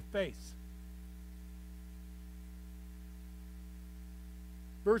fall on your face.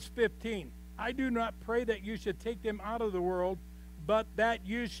 Verse 15, I do not pray that you should take them out of the world, but that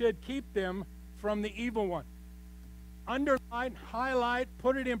you should keep them from the evil one. Underline, highlight,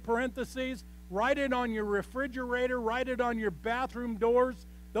 put it in parentheses, write it on your refrigerator, write it on your bathroom doors.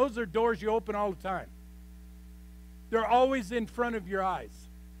 Those are doors you open all the time. They're always in front of your eyes.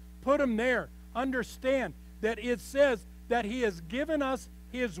 Put them there. Understand that it says that he has given us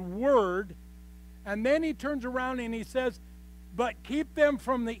his word, and then he turns around and he says, but keep them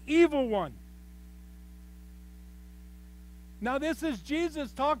from the evil one. Now this is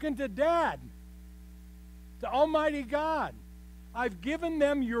Jesus talking to Dad, to Almighty God. I've given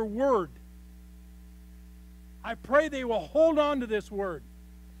them your word. I pray they will hold on to this word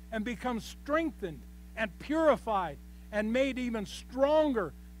and become strengthened and purified and made even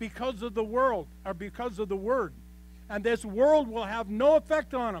stronger because of the world, or because of the word. And this world will have no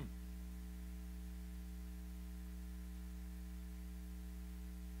effect on them.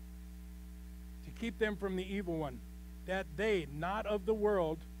 To keep them from the evil one, that they, not of the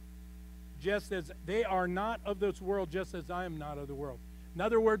world, just as they are not of this world, just as I am not of the world. In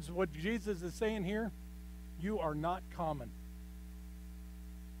other words, what Jesus is saying here, you are not common.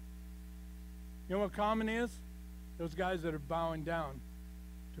 You know what common is? Those guys that are bowing down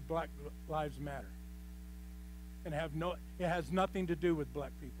to Black Lives Matter. And it has nothing to do with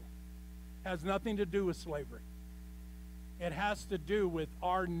black people. It has nothing to do with slavery. It has to do with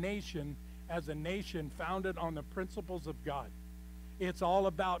our nation as a nation founded on the principles of God. It's all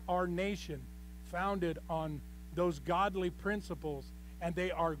about our nation founded on those godly principles, and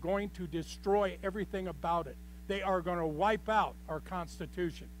they are going to destroy everything about it. They are going to wipe out our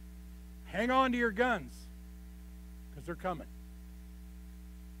Constitution. Hang on to your guns, because they're coming.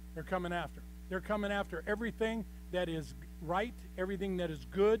 They're coming after. They're coming after everything that is right, everything that is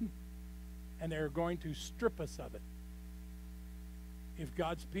good, and they're going to strip us of it if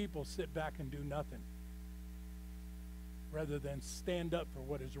God's people sit back and do nothing rather than stand up for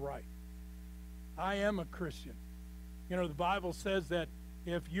what is right. I am a Christian. You know, the Bible says that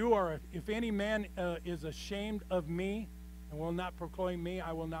if any man is ashamed of me and will not proclaim me,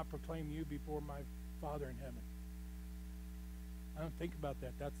 I will not proclaim you before my Father in heaven. I don't think about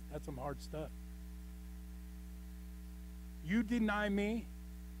that. That's some hard stuff. You deny me,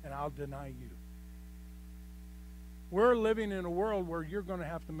 and I'll deny you. We're living in a world where you're going to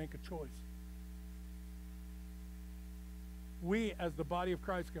have to make a choice. We, as the body of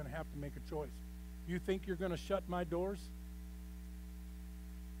Christ, are going to have to make a choice. You think you're going to shut my doors?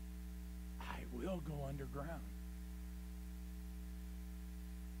 I will go underground.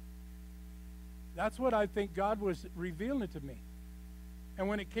 That's what I think God was revealing to me. And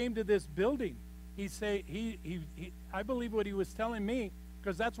when it came to this building, I believe what he was telling me,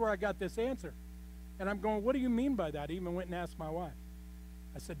 because that's where I got this answer. And I'm going, what do you mean by that? I even went and asked my wife.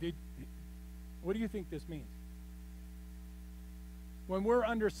 I said, what do you think this means? When we're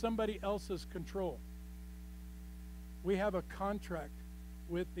under somebody else's control, we have a contract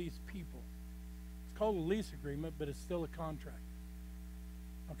with these people. It's called a lease agreement, but it's still a contract.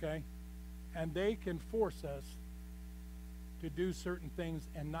 Okay? And they can force us to do certain things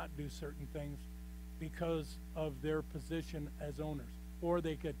and not do certain things because of their position as owners. Or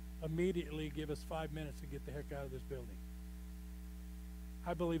they could immediately give us 5 minutes to get the heck out of this building.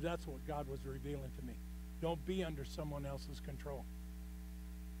 I believe that's what God was revealing to me. Don't be under someone else's control.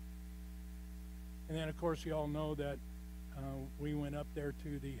 And then, of course, you all know that we went up there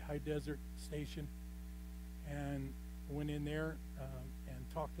to the high desert station and went in there and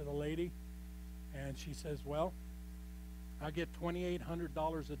talked to the lady. And she says, well, I get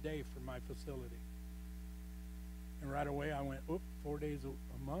 $2,800 a day for my facility. And right away I went, 4 days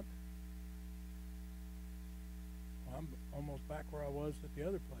a month? Well, I'm almost back where I was at the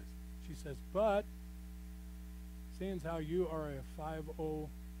other place. She says, but seeing as how you are a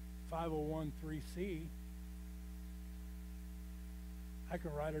 501(c), I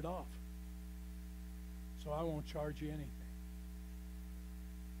can write it off. So I won't charge you anything.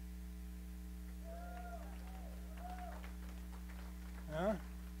 Huh?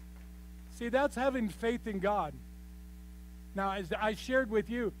 See, that's having faith in God. Now, as I shared with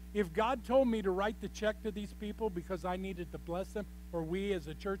you, if God told me to write the check to these people because I needed to bless them, or we as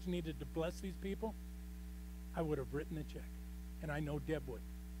a church needed to bless these people, I would have written the check. And I know Deb would.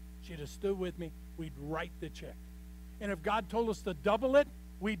 She'd have stood with me. We'd write the check. And if God told us to double it,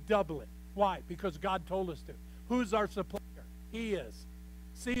 we'd double it. Why? Because God told us to. Who's our supplier? He is.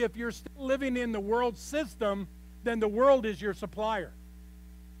 See, if you're still living in the world system, then the world is your supplier.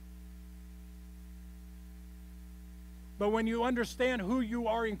 But when you understand who you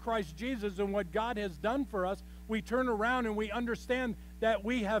are in Christ Jesus and what God has done for us, we turn around and we understand that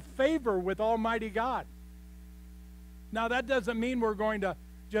we have favor with Almighty God. Now, that doesn't mean we're going to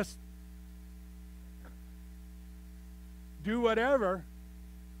just do whatever.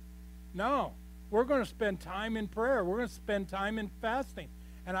 No. We're going to spend time in prayer. We're going to spend time in fasting.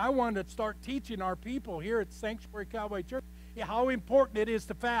 And I want to start teaching our people here at Sanctuary Calvary Church how important it is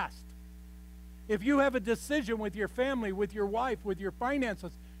to fast. If you have a decision with your family, with your wife, with your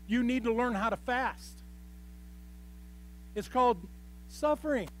finances, you need to learn how to fast. It's called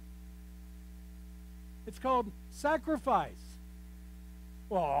suffering. It's called sacrifice.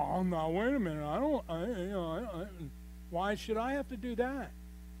 Well, now wait a minute. Why should I have to do that?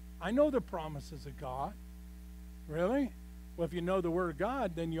 I know the promises of God. Really? Well, if you know the Word of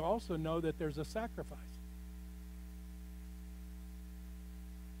God, then you also know that there's a sacrifice.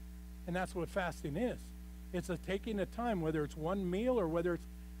 And that's what fasting is. It's a taking a time, whether it's one meal or whether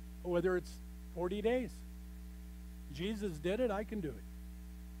it's 40 days. Jesus did it, I can do it.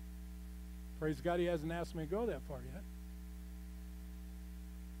 Praise God, he hasn't asked me to go that far yet.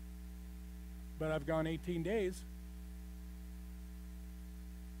 But I've gone 18 days.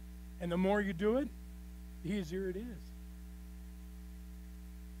 And the more you do it, the easier it is.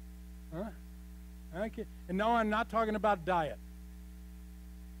 Huh? And no, I'm not talking about diet.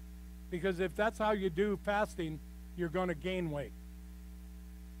 Because if that's how you do fasting, you're going to gain weight.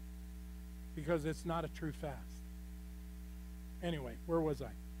 Because it's not a true fast. Anyway, where was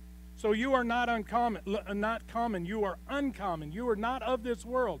I? So you are not uncommon, not common. You are uncommon. You are not of this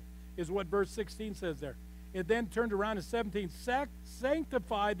world, is what verse 16 says there. It then turned around to 17.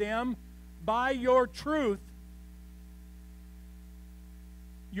 Sanctify them by your truth,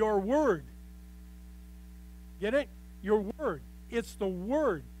 your word. Get it? Your word. It's the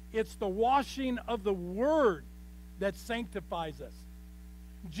word. It's the washing of the word that sanctifies us.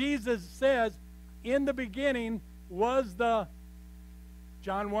 Jesus says, in the beginning was the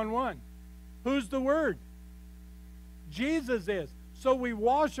John 1:1. Who's the word? Jesus is. So we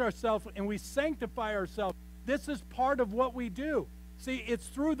wash ourselves and we sanctify ourselves. This is part of what we do. See, it's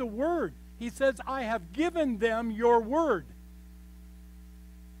through the word. He says, I have given them your word.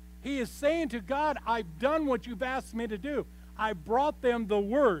 He is saying to God, I've done what you've asked me to do. I brought them the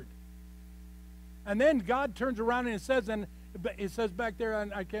word. And then God turns around and it says back there,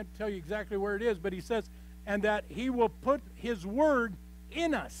 and I can't tell you exactly where it is, but he says, and that he will put his word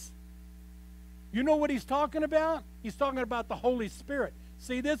in us. You know what he's talking about? He's talking about the Holy Spirit.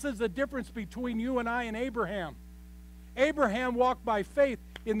 See, this is the difference between you and I and Abraham. Abraham walked by faith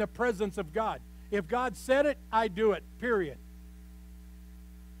in the presence of God. If God said it, I do it, period.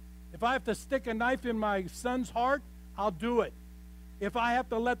 If I have to stick a knife in my son's heart, I'll do it. If I have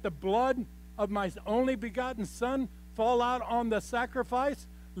to let the blood of my only begotten son fall out on the sacrifice,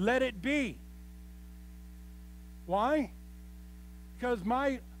 let it be. Why? Because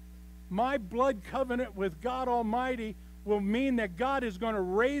my blood covenant with God Almighty will mean that God is going to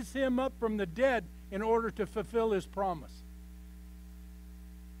raise him up from the dead in order to fulfill his promise.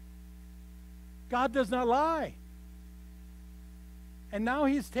 God does not lie. And now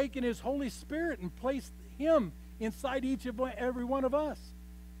he's taken his Holy Spirit and placed him inside every one of us.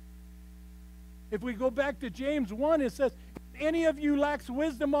 If we go back to James 1, it says, if any of you lacks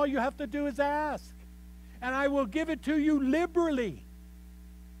wisdom, all you have to do is ask. And I will give it to you liberally.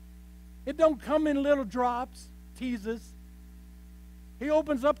 It don't come in little drops, teases. He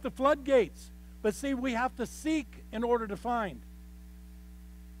opens up the floodgates. But see, we have to seek in order to find.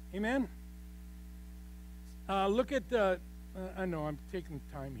 Amen? Look at the... I know I'm taking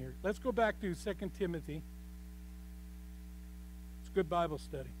time here. Let's go back to 2 Timothy. It's a good Bible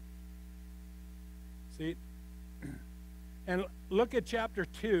study. See? And look at chapter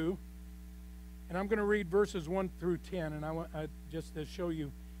 2. And I'm going to read verses 1 through 10. And I want just to show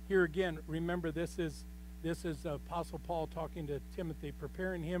you here again. Remember, this is Apostle Paul talking to Timothy,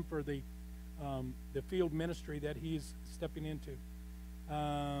 preparing him for the field ministry that he's stepping into.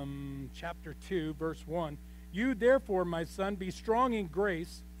 Chapter 2, verse 1. You therefore, my son, be strong in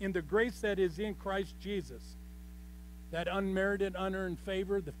grace, in the grace that is in Christ Jesus. That unmerited, unearned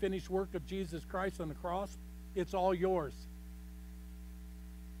favor, the finished work of Jesus Christ on the cross, it's all yours.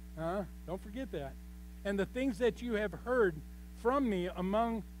 Don't forget that. And the things that you have heard from me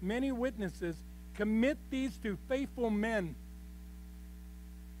among many witnesses, commit these to faithful men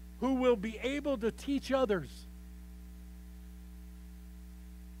who will be able to teach others.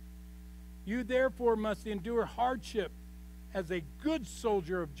 You therefore must endure hardship as a good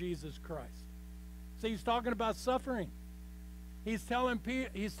soldier of Jesus Christ. So he's talking about suffering. He's telling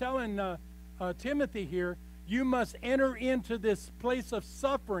Timothy here, you must enter into this place of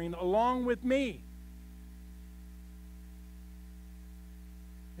suffering along with me.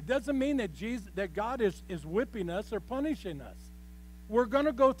 It doesn't mean that God is whipping us or punishing us. We're going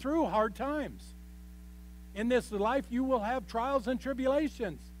to go through hard times. In this life, you will have trials and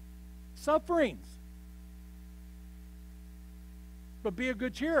tribulations. Sufferings. But be of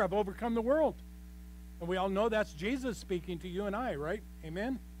good cheer. I've overcome the world. And we all know that's Jesus speaking to you and I, right?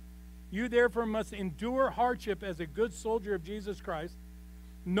 Amen? You therefore must endure hardship as a good soldier of Jesus Christ.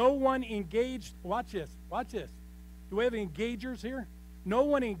 No one engaged, watch this. Do we have engagers here? No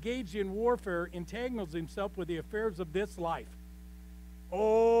one engaged in warfare entangles himself with the affairs of this life.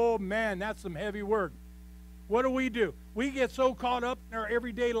 Oh, man, that's some heavy word. What do? We get so caught up in our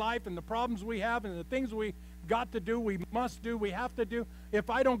everyday life and the problems we have and the things we got to do, we must do, we have to do. If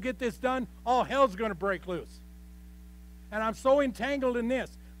I don't get this done, all hell's going to break loose. And I'm so entangled in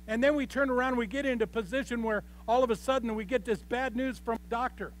this. And then we turn around and we get into a position where all of a sudden we get this bad news from a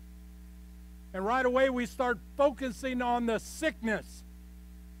doctor. And right away we start focusing on the sickness.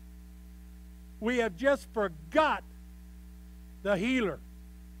 We have just forgot the healer.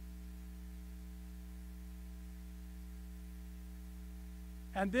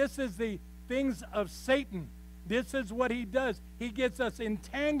 And this is the things of Satan. This is what he does. He gets us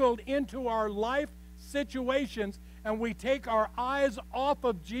entangled into our life situations, and we take our eyes off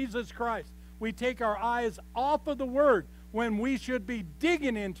of Jesus Christ. We take our eyes off of the Word when we should be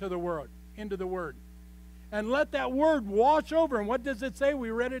digging into the Word. And let that Word wash over. And what does it say?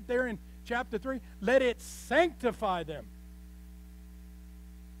 We read it there in chapter 3. Let it sanctify them.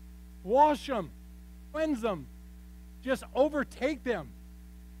 Wash them. Cleanse them. Just overtake them.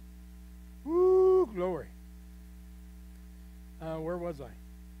 Woo, glory. Where was I?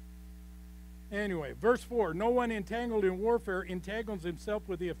 Anyway, verse 4. No one entangled in warfare entangles himself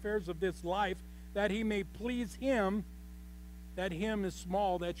with the affairs of this life, that he may please him. That him is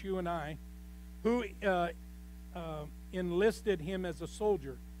small, that's you and I, who enlisted him as a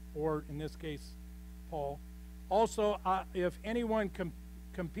soldier, or in this case, Paul. Also, if anyone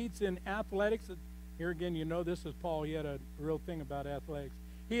competes in athletics, here again, you know this is Paul. He had a real thing about athletics.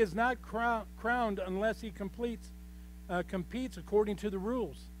 He is not crowned unless he competes according to the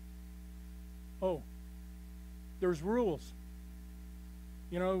rules. Oh, there's rules.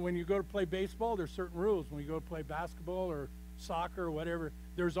 You know, when you go to play baseball, there's certain rules. When you go to play basketball or soccer or whatever,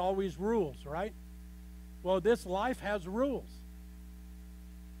 there's always rules, right? Well, this life has rules.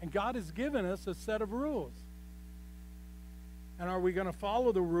 And God has given us a set of rules. And are we going to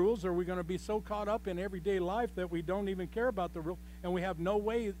follow the rules, or are we going to be so caught up in everyday life that we don't even care about the rules, and we have no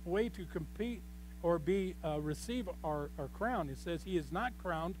way to compete or receive our crown? It says he is not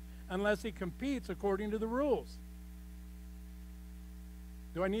crowned unless he competes according to the rules.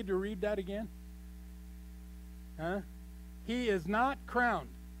 Do I need to read that again? Huh? He is not crowned.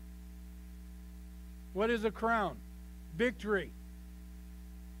 What is a crown? Victory.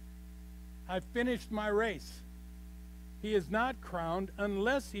 I've finished my race. He is not crowned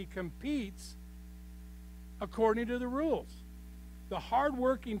unless he competes according to the rules. The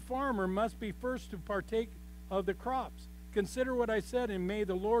hard-working farmer must be first to partake of the crops. Consider what I said, and may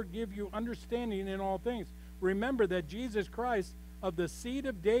the Lord give you understanding in all things. Remember that Jesus Christ of the seed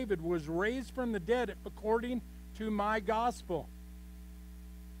of David was raised from the dead according to my gospel.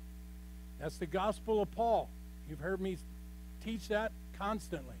 That's the gospel of Paul. You've heard me teach that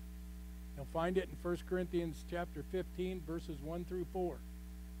constantly. You'll find it in 1 Corinthians chapter 15, verses 1 through 4.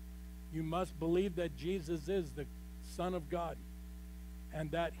 You must believe that Jesus is the Son of God,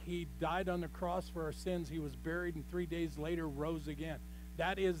 and that he died on the cross for our sins. He was buried, and 3 days later rose again.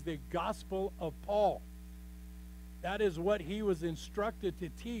 That is the gospel of Paul. That is what he was instructed to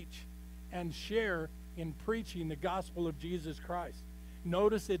teach and share in preaching the gospel of Jesus Christ.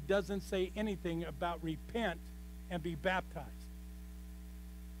 Notice it doesn't say anything about repent and be baptized.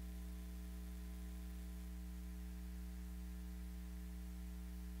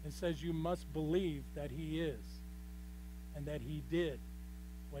 It says you must believe that he is, and that he did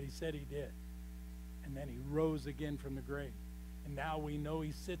what he said he did. And then he rose again from the grave. And now we know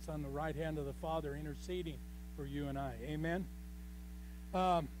he sits on the right hand of the Father interceding for you and I. Amen?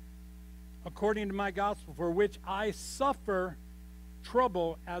 According to my gospel, for which I suffer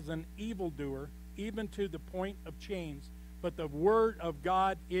trouble as an evildoer, even to the point of chains. But the word of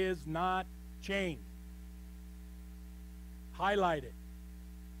God is not chained. Highlight it.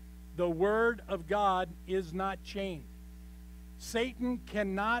 The word of God is not chained. Satan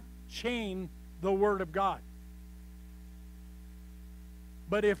cannot chain the word of God.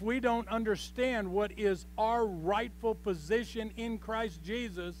 But if we don't understand what is our rightful position in Christ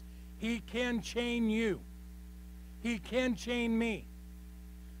Jesus, he can chain you. He can chain me.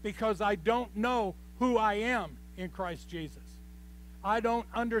 Because I don't know who I am in Christ Jesus. I don't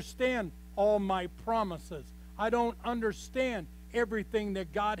understand all my promises. I don't understand everything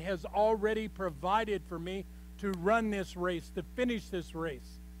that God has already provided for me to run this race, to finish this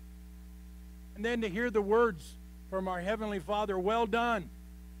race. And then to hear the words from our Heavenly Father, well done,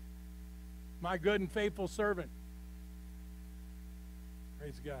 my good and faithful servant.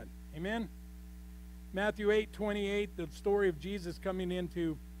 Praise God. Amen. Matthew 8:28, the story of Jesus coming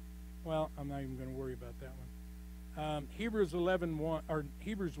into, well, I'm not even going to worry about that one. Hebrews 11:1, or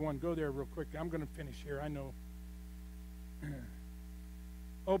Hebrews 1, go there real quick. I'm going to finish here, I know.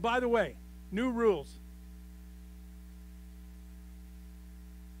 Oh, by the way, new rules.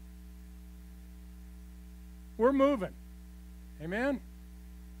 We're moving. Amen?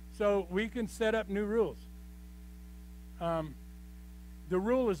 So we can set up new rules. The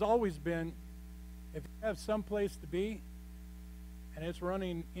rule has always been, if you have some place to be and it's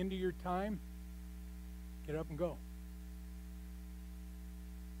running into your time, get up and go.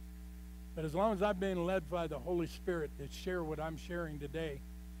 But as long as I've been led by the Holy Spirit to share what I'm sharing today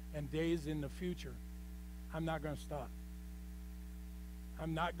and days in the future, I'm not going to stop.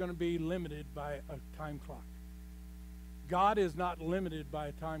 I'm not going to be limited by a time clock. God is not limited by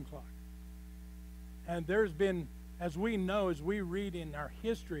a time clock. And there's been, as we know, as we read in our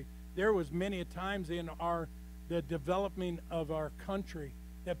history, there was many times in the development of our country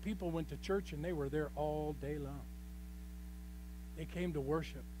that people went to church and they were there all day long. They came to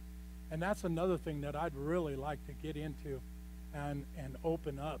worship. And that's another thing that I'd really like to get into and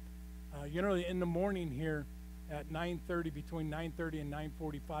open up. You know, in the morning here at 9:30, between 9:30 and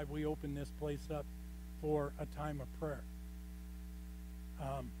 9:45, we open this place up for a time of prayer.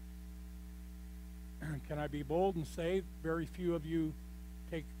 Can I be bold and say very few of you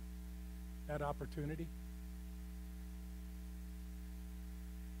take that opportunity?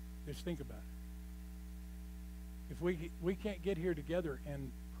 Just think about it. If we can't get here together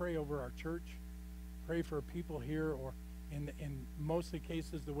and pray over our church, pray for people here, or in most of the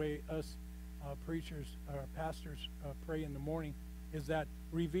cases, the way us preachers, pastors pray in the morning, is that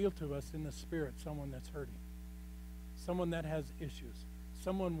reveal to us in the Spirit someone that's hurting, someone that has issues,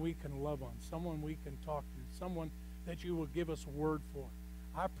 someone we can love on, someone we can talk to, someone that you will give us a word for.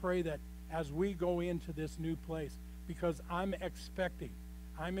 I pray that as we go into this new place, because I'm expecting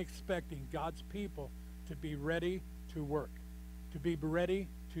God's people to be ready to work, to be ready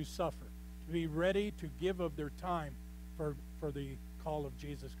to suffer, to be ready to give of their time for the call of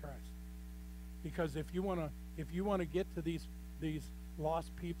Jesus Christ. Because if you want to get to these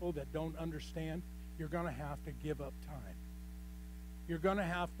lost people that don't understand, you're going to have to give up time. You're going to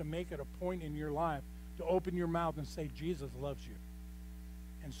have to make it a point in your life to open your mouth and say, Jesus loves you,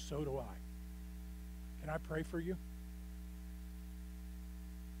 and so do I. Can I pray for you?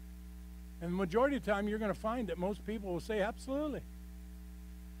 And the majority of the time, you're going to find that most people will say, absolutely.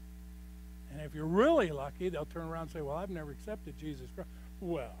 And if you're really lucky, they'll turn around and say, well, I've never accepted Jesus Christ.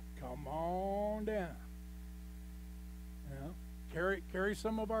 Well, come on down. You know, carry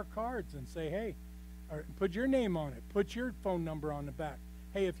some of our cards and say, hey, or put your name on it. Put your phone number on the back.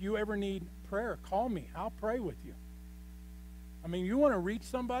 Hey, if you ever need prayer, call me. I'll pray with you. I mean, you want to reach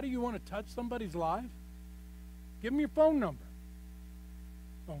somebody? You want to touch somebody's life? Give them your phone number.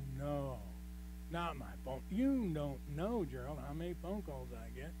 Oh, no. Not my phone. You don't know, Gerald, how many phone calls I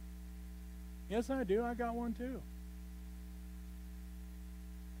get. Yes, I do. I got one, too.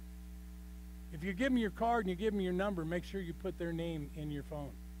 If you give me your card and you give me your number, make sure you put their name in your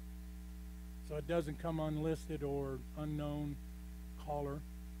phone, so it doesn't come unlisted or unknown caller,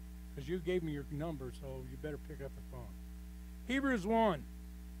 because you gave me your number, so you better pick up the phone. Hebrews 1,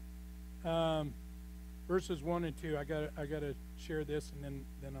 verses 1 and 2. I gotta share this, and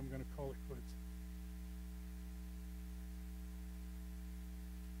then I'm going to call it quits.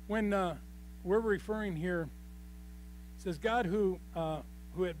 When we're referring here, it says, God who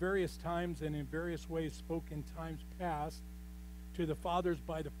at various times and in various ways spoke in times past to the fathers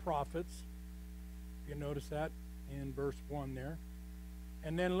by the prophets. You notice that in verse 1 there.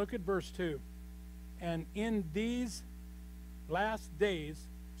 And then look at verse 2. And in these last days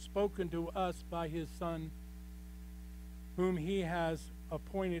spoken to us by his Son, whom he has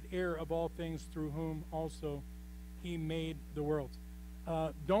appointed heir of all things, through whom also he made the worlds.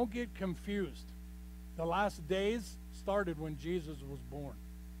 Don't get confused. The last days started when Jesus was born.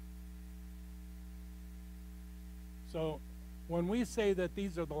 So when we say that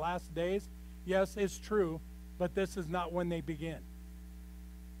these are the last days, yes, it's true, but this is not when they begin.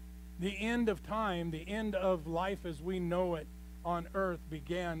 The end of time, the end of life as we know it on earth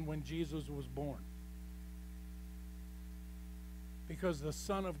began when Jesus was born. Because the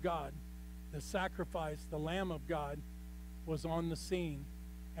Son of God, the sacrifice, the Lamb of God, was on the scene,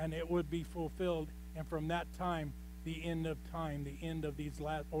 and it would be fulfilled. And from that time, the end of time, the end of these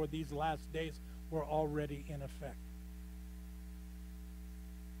last days were already in effect.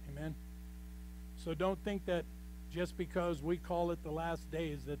 Amen. So don't think that just because we call it the last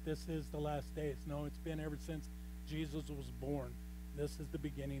days that this is the last days. No, it's been ever since Jesus was born. This is the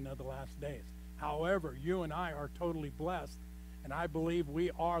beginning of the last days. However, you and I are totally blessed, and I believe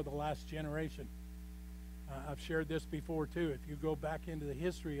we are the last generation. I've shared this before too. If you go back into the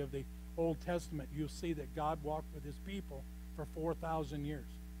history of the Old Testament, you'll see that God walked with his people for 4,000 years.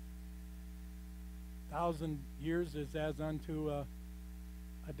 1,000 years is as unto a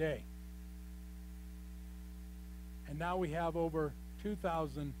day. And now we have over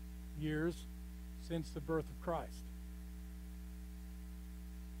 2,000 years since the birth of Christ.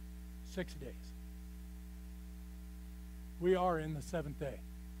 6 days. We are in the seventh day.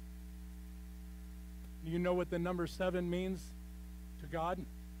 You know what the number 7 means to God?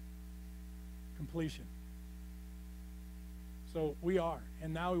 Completion. So we are.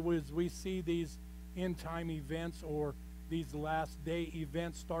 And now as we see these end time events or these last day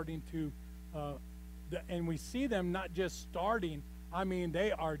events starting to, and we see them not just starting, I mean,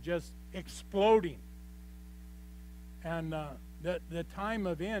 they are just exploding. And the time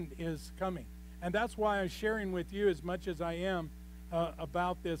of end is coming. And that's why I'm sharing with you as much as I am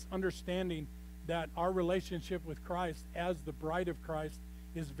about this understanding that our relationship with Christ as the bride of Christ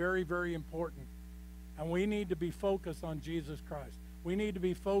is very, very important. And we need to be focused on Jesus Christ. We need to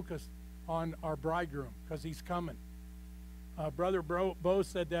be focused on our bridegroom because he's coming. Brother Bo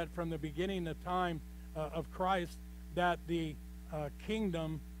said that from the beginning of time of Christ, that the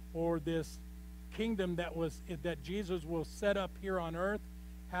kingdom, or this kingdom that Jesus will set up here on earth,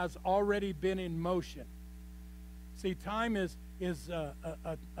 has already been in motion. See, time is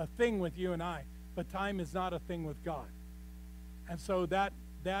a thing with you and I, but time is not a thing with God. And so that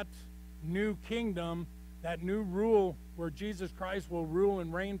new kingdom, that new rule where Jesus Christ will rule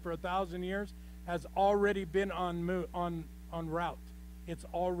and reign for 1,000 years, has already been on route. It's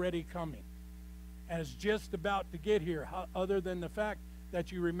already coming. And it's just about to get here, other than the fact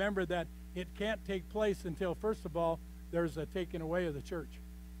that you remember that it can't take place until, first of all, there's a taking away of the church.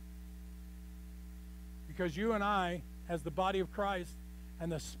 Because you and I, as the body of Christ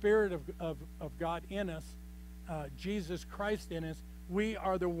and the Spirit of God in us, Jesus Christ in us, we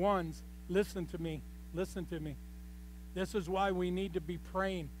are the ones, listen to me. This is why we need to be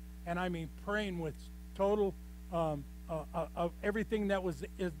praying, and I mean praying with total of everything that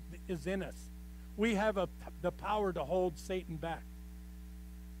is in us. We have the power to hold Satan back.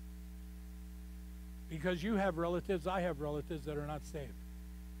 Because you have relatives, I have relatives that are not saved.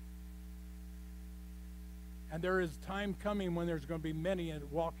 And there is time coming when there's going to be many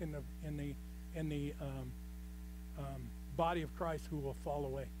that walk in the body of Christ who will fall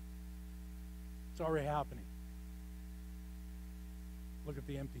away. It's already happening. Look at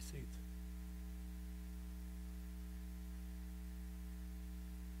the empty seats.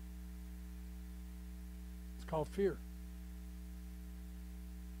 It's called fear.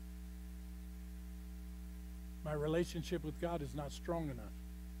 My relationship with God is not strong enough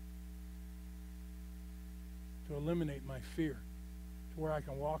to eliminate my fear, to where I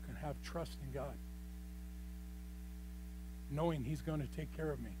can walk and have trust in God, knowing he's going to take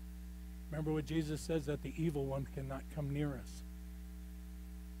care of me. Remember what Jesus says, that the evil one cannot come near us.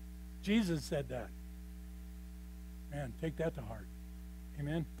 Jesus said that. Man, take that to heart.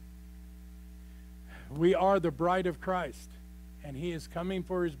 Amen. We are the bride of Christ, and he is coming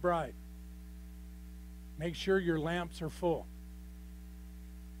for his bride. Make sure your lamps are full.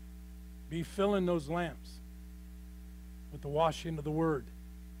 Be filling those lamps with the washing of the Word,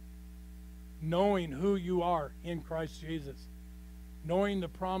 knowing who you are in Christ Jesus, knowing the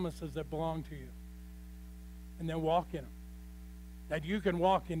promises that belong to you, and then walk in them. That you can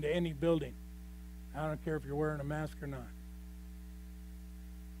walk into any building. I don't care if you're wearing a mask or not.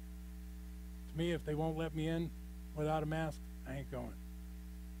 To me, if they won't let me in without a mask, I ain't going.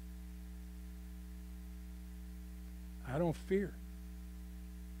 I don't fear.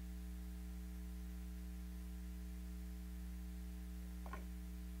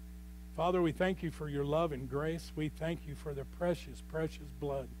 Father, we thank you for your love and grace. We thank you for the precious, precious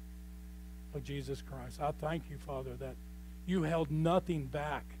blood of Jesus Christ. I thank you, Father, that you held nothing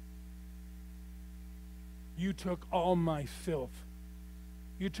back. You took all my filth.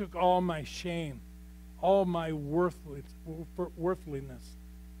 You took all my shame, all my worthlessness,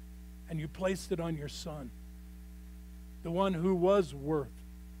 and you placed it on your Son, the one who was worth,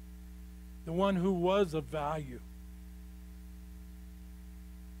 the one who was of value.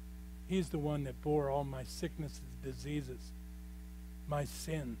 He's the one that bore all my sicknesses, diseases, my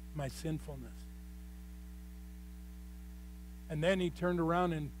sin, my sinfulness. And then he turned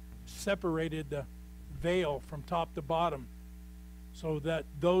around and separated the veil from top to bottom, so that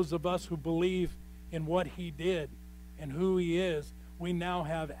those of us who believe in what he did and who he is, we now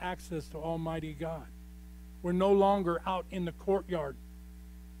have access to Almighty God. We're no longer out in the courtyard.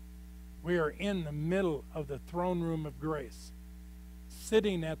 We are in the middle of the throne room of grace,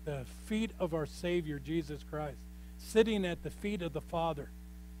 sitting at the feet of our Savior, Jesus Christ, sitting at the feet of the Father,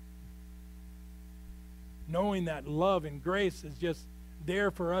 knowing that love and grace is just there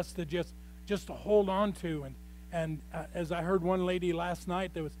for us to just to hold on to. And as I heard one lady last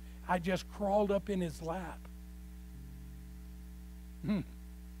night, I just crawled up in his lap.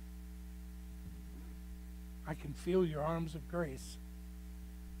 I can feel your arms of grace.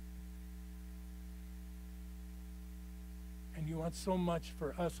 And you want so much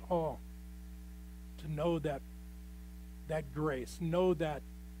for us all to know that grace, know that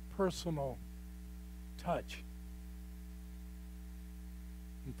personal touch.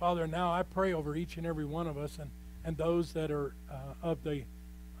 And Father, now I pray over each and every one of us and those that are of the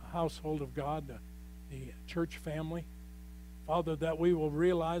household of God, the church family. Father, that we will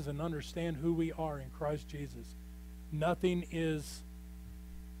realize and understand who we are in Christ Jesus. Nothing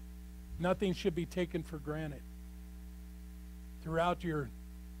should be taken for granted. Throughout your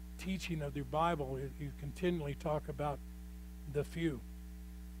teaching of the Bible, you continually talk about the few.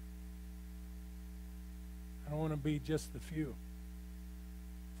 I don't want to be just the few.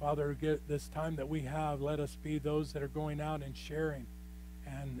 Father, get this time that we have, let us be those that are going out and sharing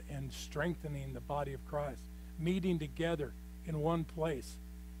and strengthening the body of Christ, meeting together in one place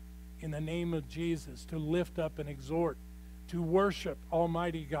in the name of Jesus to lift up and exhort, to worship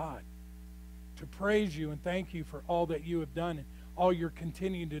Almighty God, to praise you and thank you for all that you have done and all you're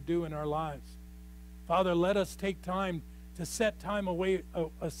continuing to do in our lives. Father, let us take time to set time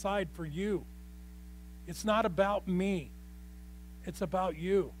aside for you. It's not about me. It's about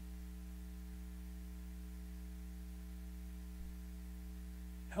you.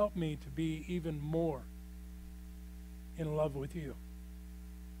 Help me to be even more in love with you.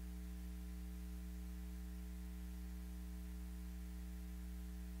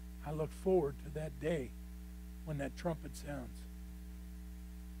 I look forward to that day when that trumpet sounds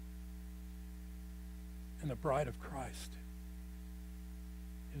and the bride of Christ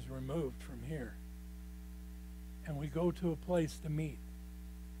is removed from here. And we go to a place to meet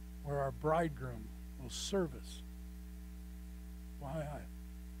where our bridegroom will serve us. Why, I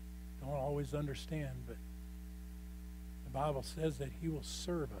don't always understand, but the Bible says that he will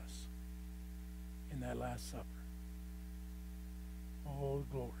serve us in that Last Supper. Oh,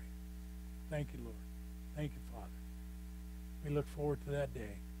 glory. Thank you, Lord. Thank you, Father. We look forward to that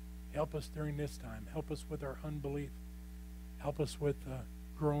day. Help us during this time. Help us with our unbelief. Help us with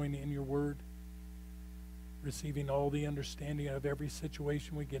growing in your word, receiving all the understanding of every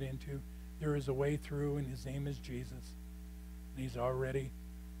situation we get into. There is a way through, and his name is Jesus. And he's already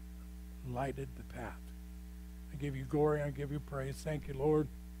lighted the path. I give you glory. I give you praise. Thank you, Lord.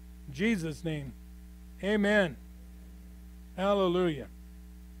 In Jesus' name, amen. Hallelujah.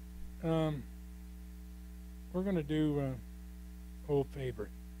 We're going to do Old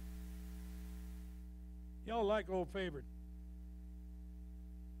Favorite. Y'all like Old Favorite?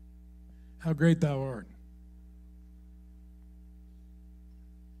 How great thou art.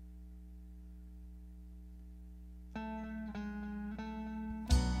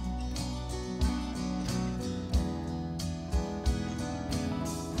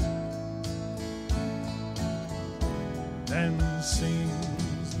 Then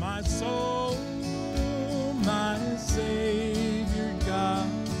sings my soul, my Savior God,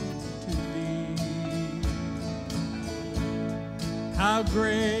 to thee. How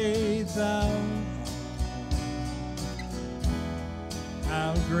great thou art,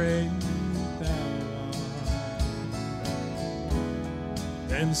 how great thou art.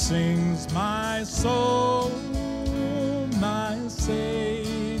 Then sings my soul, my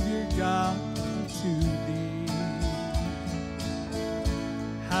Savior God, to thee.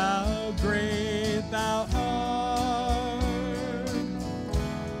 How great thou art,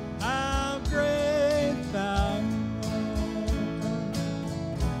 how great thou art,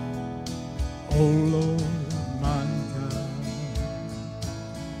 O Lord my God.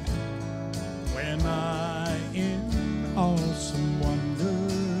 When I in awesome wonder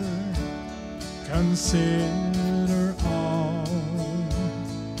consider all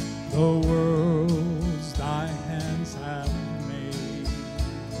the worlds thy hands have made,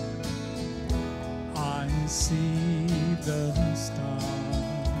 I see the stars,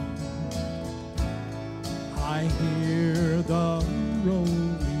 I hear the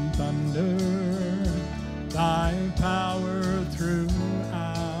rolling thunder, thy power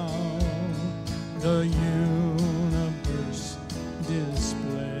throughout the universe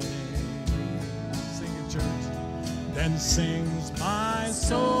display. Sing it, church. Then sings my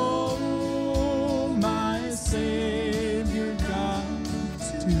soul, my Savior God,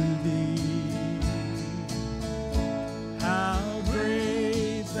 to thee. How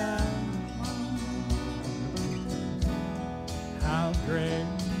great thou art, how great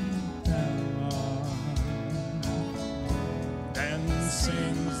thou art. Then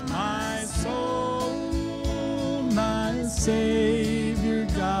sings my soul, my Savior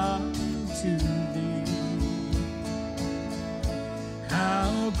God, to thee.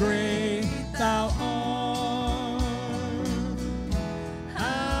 How great thou art,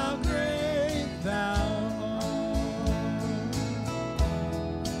 how great thou art.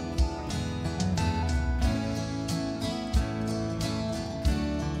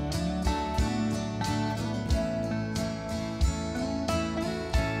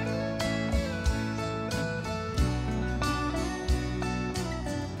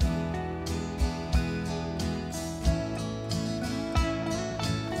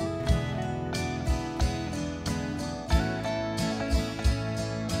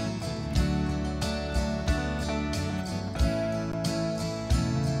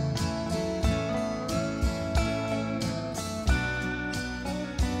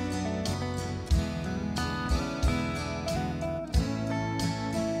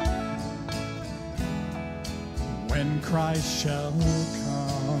 When Christ shall come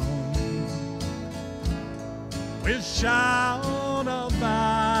with shout of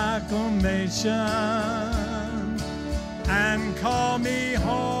acclamation and call me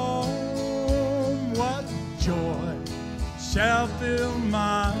home, what joy shall fill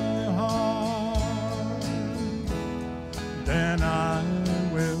my heart? Then I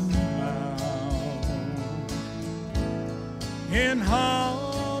will bow in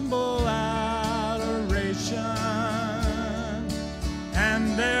humble adoration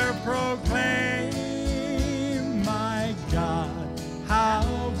and there proclaim, my God,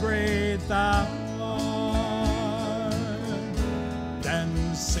 how great thou art.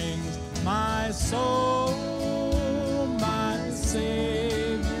 Then sings my soul, my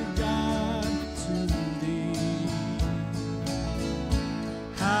Savior God, to thee.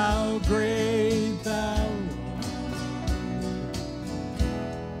 How great thou art,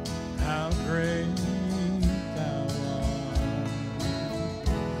 how great thou art.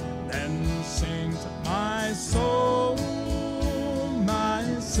 Then sings my soul,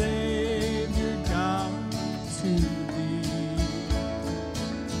 my Savior God, to thee.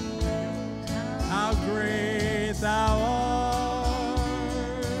 How great thou art,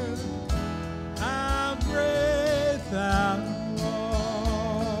 how great thou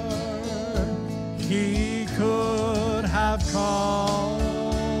art. He could have called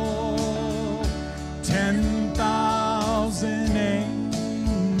 10,000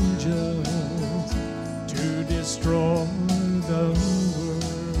 angels to destroy the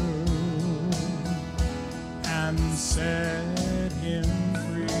world and set him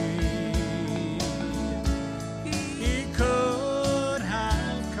free. He could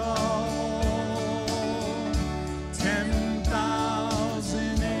have called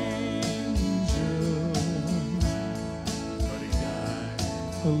 10,000 angels, but he died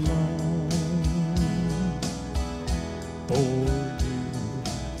alone for you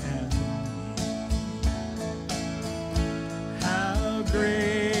and me. How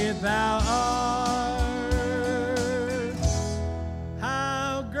great thou art,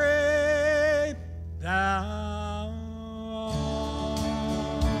 how great thou art.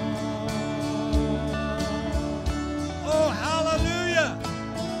 Oh, hallelujah!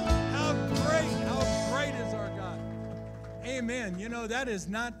 How great is our God. Amen. You know, that's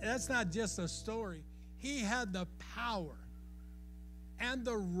not just a story. He had the power and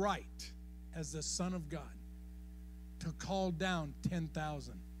the right as the Son of God to call down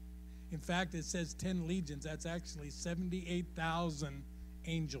 10,000. In fact, it says 10 legions. That's actually 78,000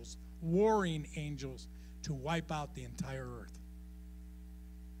 angels, warring angels, to wipe out the entire earth.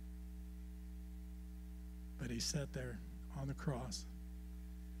 But he sat there on the cross,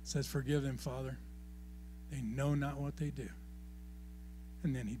 says, "Forgive them, Father. They know not what they do."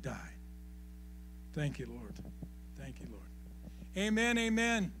 And then he died. Thank you, Lord. Thank you, Lord. Amen,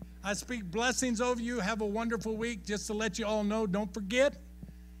 amen. I speak blessings over you. Have a wonderful week. Just to let you all know, don't forget,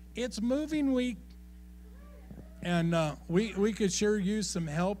 it's moving week. And we could sure use some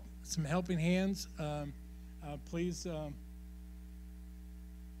help, some helping hands. Please. Oh,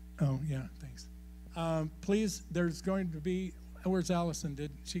 yeah, thanks. Please, there's going to be, where's Allison?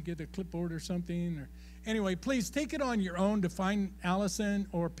 Did she get a clipboard or something? Or anyway, please take it on your own to find Allison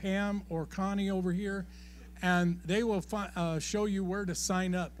or Pam or Connie over here, and they will show you where to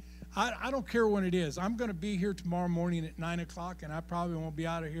sign up. I don't care when it is. I'm going to be here tomorrow morning at 9 o'clock, and I probably won't be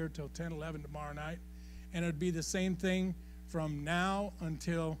out of here till 10, 11 tomorrow night. And it'll be the same thing from now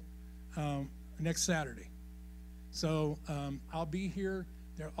until next Saturday. So I'll be here.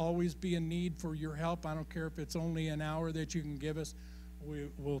 There'll always be a need for your help. I don't care if it's only an hour that you can give us.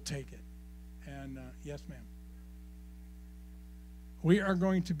 We'll take it. And yes, ma'am. We are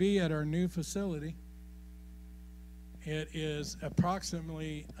going to be at our new facility. It is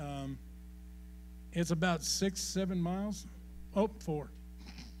approximately, it's about 6-7 miles. Oh, 4.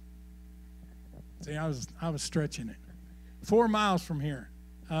 See, I was stretching it. 4 miles from here.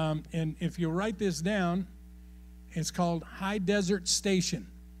 And if you write this down, it's called High Desert Station.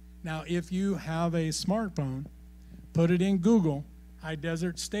 Now, if you have a smartphone, put it in Google, High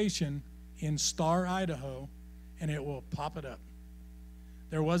Desert Station in Star, Idaho, and it will pop it up.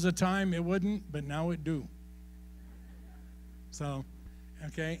 There was a time it wouldn't, but now it do. So,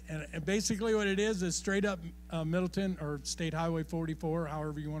 okay, and basically what it is straight up Middleton or State Highway 44,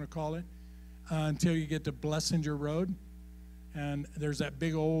 however you want to call it, until you get to Blessinger Road. And there's that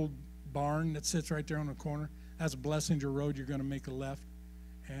big old barn that sits right there on the corner. That's Blessinger Road. You're going to make a left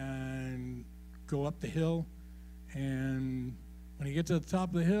and go up the hill. And when you get to the top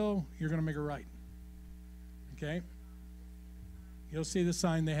of the hill, you're going to make a right. Okay? You'll see the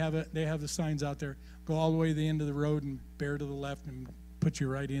sign. They have the signs out there. Go all the way to the end of the road and bear to the left and put you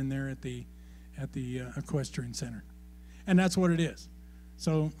right in there at the equestrian center. And that's what it is.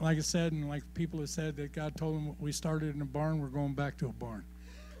 So like I said, and like people have said, that God told them we started in a barn, we're going back to a barn.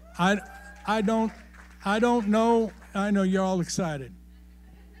 I don't know. I know you're all excited.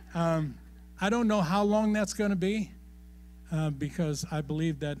 I don't know how long that's going to be because I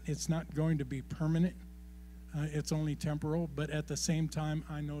believe that it's not going to be permanent. It's only temporal, but at the same time,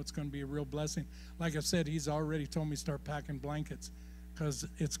 I know it's going to be a real blessing. Like I said, he's already told me to start packing blankets because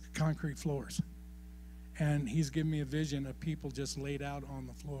it's concrete floors. And he's given me a vision of people just laid out on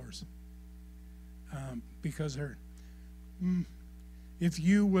the floors because if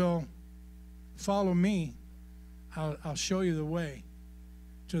you will follow me, I'll show you the way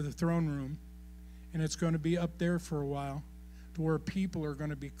to the throne room, and it's going to be up there for a while to where people are going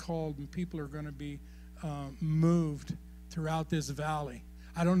to be called and people are going to be moved throughout this valley.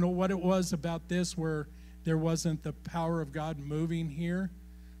 I don't know what it was about this where there wasn't the power of God moving here,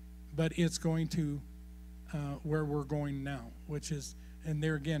 but it's going to where we're going now, which is, and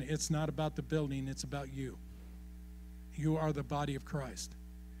there again, it's not about the building, it's about you. You are the body of Christ.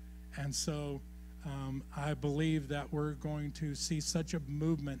 And so I believe that we're going to see such a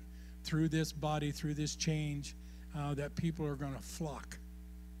movement through this body, through this change, that people are going to flock.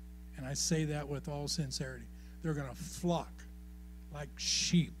 And I say that with all sincerity. They're going to flock like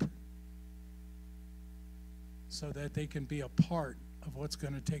sheep so that they can be a part of what's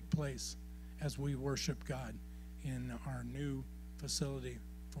going to take place as we worship God in our new facility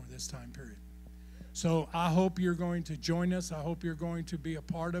for this time period. So I hope you're going to join us. I hope you're going to be a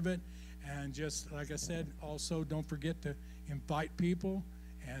part of it. And just like I said, also don't forget to invite people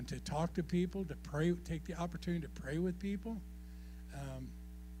and to talk to people, to pray, take the opportunity to pray with people.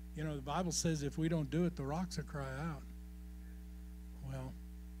 You know, the Bible says if we don't do it, the rocks will cry out. Well,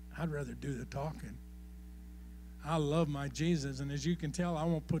 I'd rather do the talking. I love my Jesus, and as you can tell, I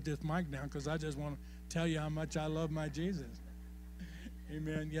won't put this mic down because I just want to tell you how much I love my Jesus.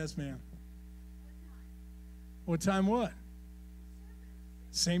 Amen. Yes, ma'am. What time what?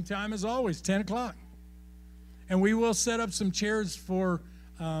 Same time as always, 10 o'clock. And we will set up some chairs for,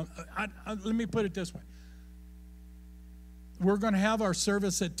 let me put it this way. We're going to have our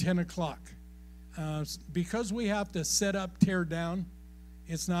service at 10 o'clock. Because we have to set up, tear down,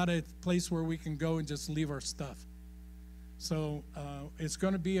 it's not a place where we can go and just leave our stuff. So it's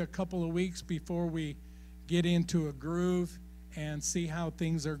going to be a couple of weeks before we get into a groove and see how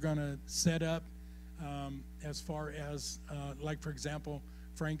things are going to set up as far as, like, for example,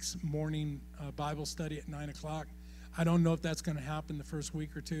 Frank's morning Bible study at 9 o'clock. I don't know if that's going to happen the first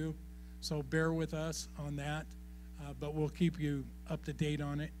week or two, so bear with us on that, but we'll keep you up to date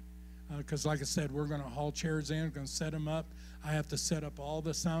on it because, like I said, we're going to haul chairs in, we're going to set them up. I have to set up all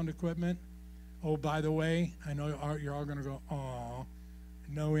the sound equipment. Oh, by the way, I know you're all going to go, aw,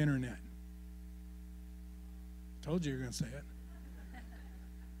 no internet. Told you you're going to say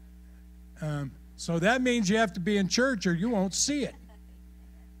it. So that means you have to be in church or you won't see it.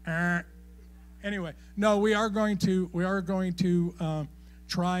 Anyway, no, we are going to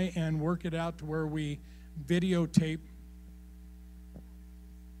try and work it out to where we videotape.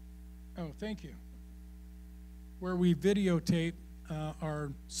 Oh, thank you. Where we videotape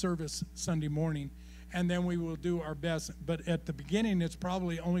our service Sunday morning, and then we will do our best. But at the beginning, it's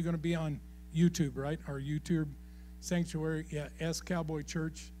probably only going to be on YouTube, right? Our YouTube sanctuary, yeah, S Cowboy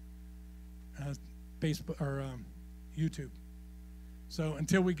Church, Facebook or YouTube. So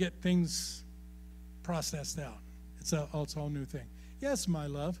until we get things processed out, it's a all new thing. Yes, my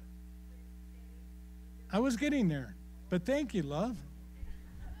love. I was getting there, but thank you, love.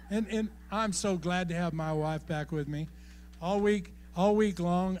 And I'm so glad to have my wife back with me. All week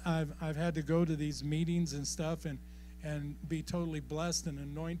long, I've had to go to these meetings and stuff and be totally blessed and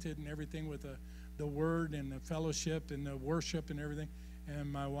anointed and everything with the word and the fellowship and the worship and everything. And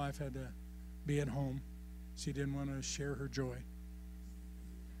my wife had to be at home. She didn't want to share her joy.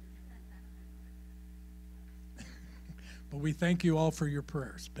 But we thank you all for your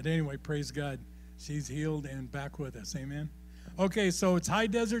prayers. But anyway, praise God. She's healed and back with us. Amen. Okay, so it's High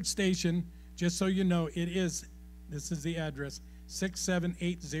Desert Station. Just so you know, this is the address,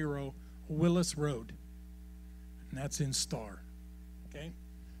 6780 Willis Road. And that's in Star. Okay?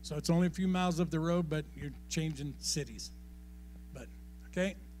 So it's only a few miles up the road, but you're changing cities. But,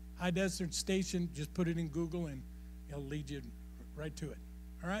 okay? High Desert Station, just put it in Google and it'll lead you right to it.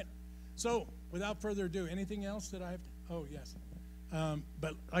 All right? So, without further ado, anything else that I have to? Oh, yes.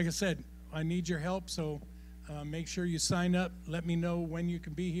 But like I said, I need your help, so make sure you sign up. Let me know when you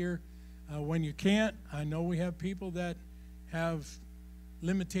can be here, when you can't. I know we have people that have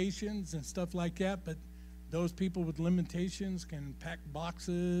limitations and stuff like that, but those people with limitations can pack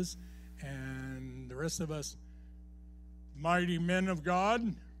boxes, and the rest of us mighty men of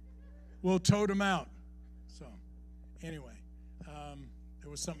God will tote them out. So, anyway, there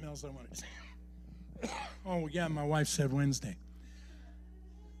was something else I wanted to say. Oh, yeah, my wife said Wednesday.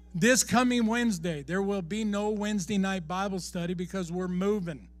 This coming Wednesday, there will be no Wednesday night Bible study because we're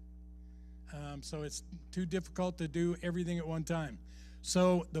moving. So it's too difficult to do everything at one time.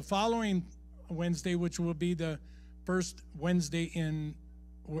 So the following Wednesday, which will be the first Wednesday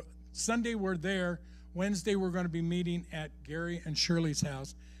Sunday we're there. Wednesday we're going to be meeting at Gary and Shirley's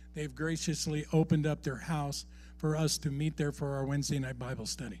house. They've graciously opened up their house for us to meet there for our Wednesday night Bible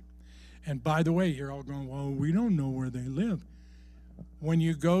study. And by the way, you're all going, well, we don't know where they live. When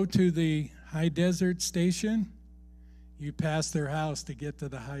you go to the High Desert Station, you pass their house to get to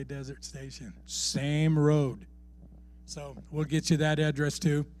the High Desert Station. Same road. So we'll get you that address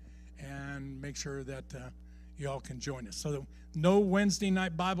too, and make sure that you all can join us. So no Wednesday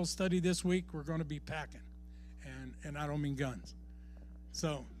night Bible study this week. We're going to be packing, and I don't mean guns.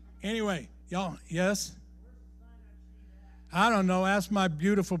 So anyway, y'all, yes? I don't know. Ask my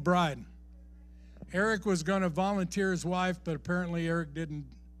beautiful bride. Eric was going to volunteer his wife, but apparently Eric didn't.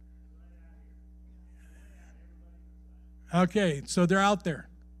 Okay, so they're out there.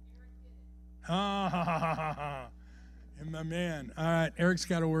 Ah, and my man. All right, Eric's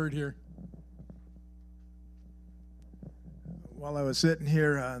got a word here. While I was sitting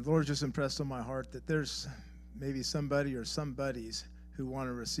here, the Lord just impressed on my heart that there's maybe somebody or some buddies who want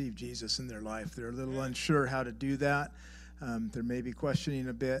to receive Jesus in their life. They're a little unsure how to do that. They're maybe questioning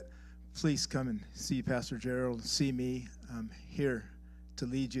a bit. Please come and see Pastor Gerald, see me. Here to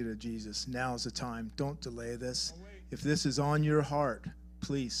lead you to Jesus. Now's the time. Don't delay this. If this is on your heart,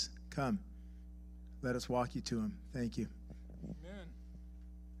 please come. Let us walk you to him. Thank you. Amen.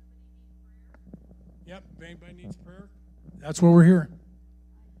 Yep, if anybody needs prayer, that's what we're here.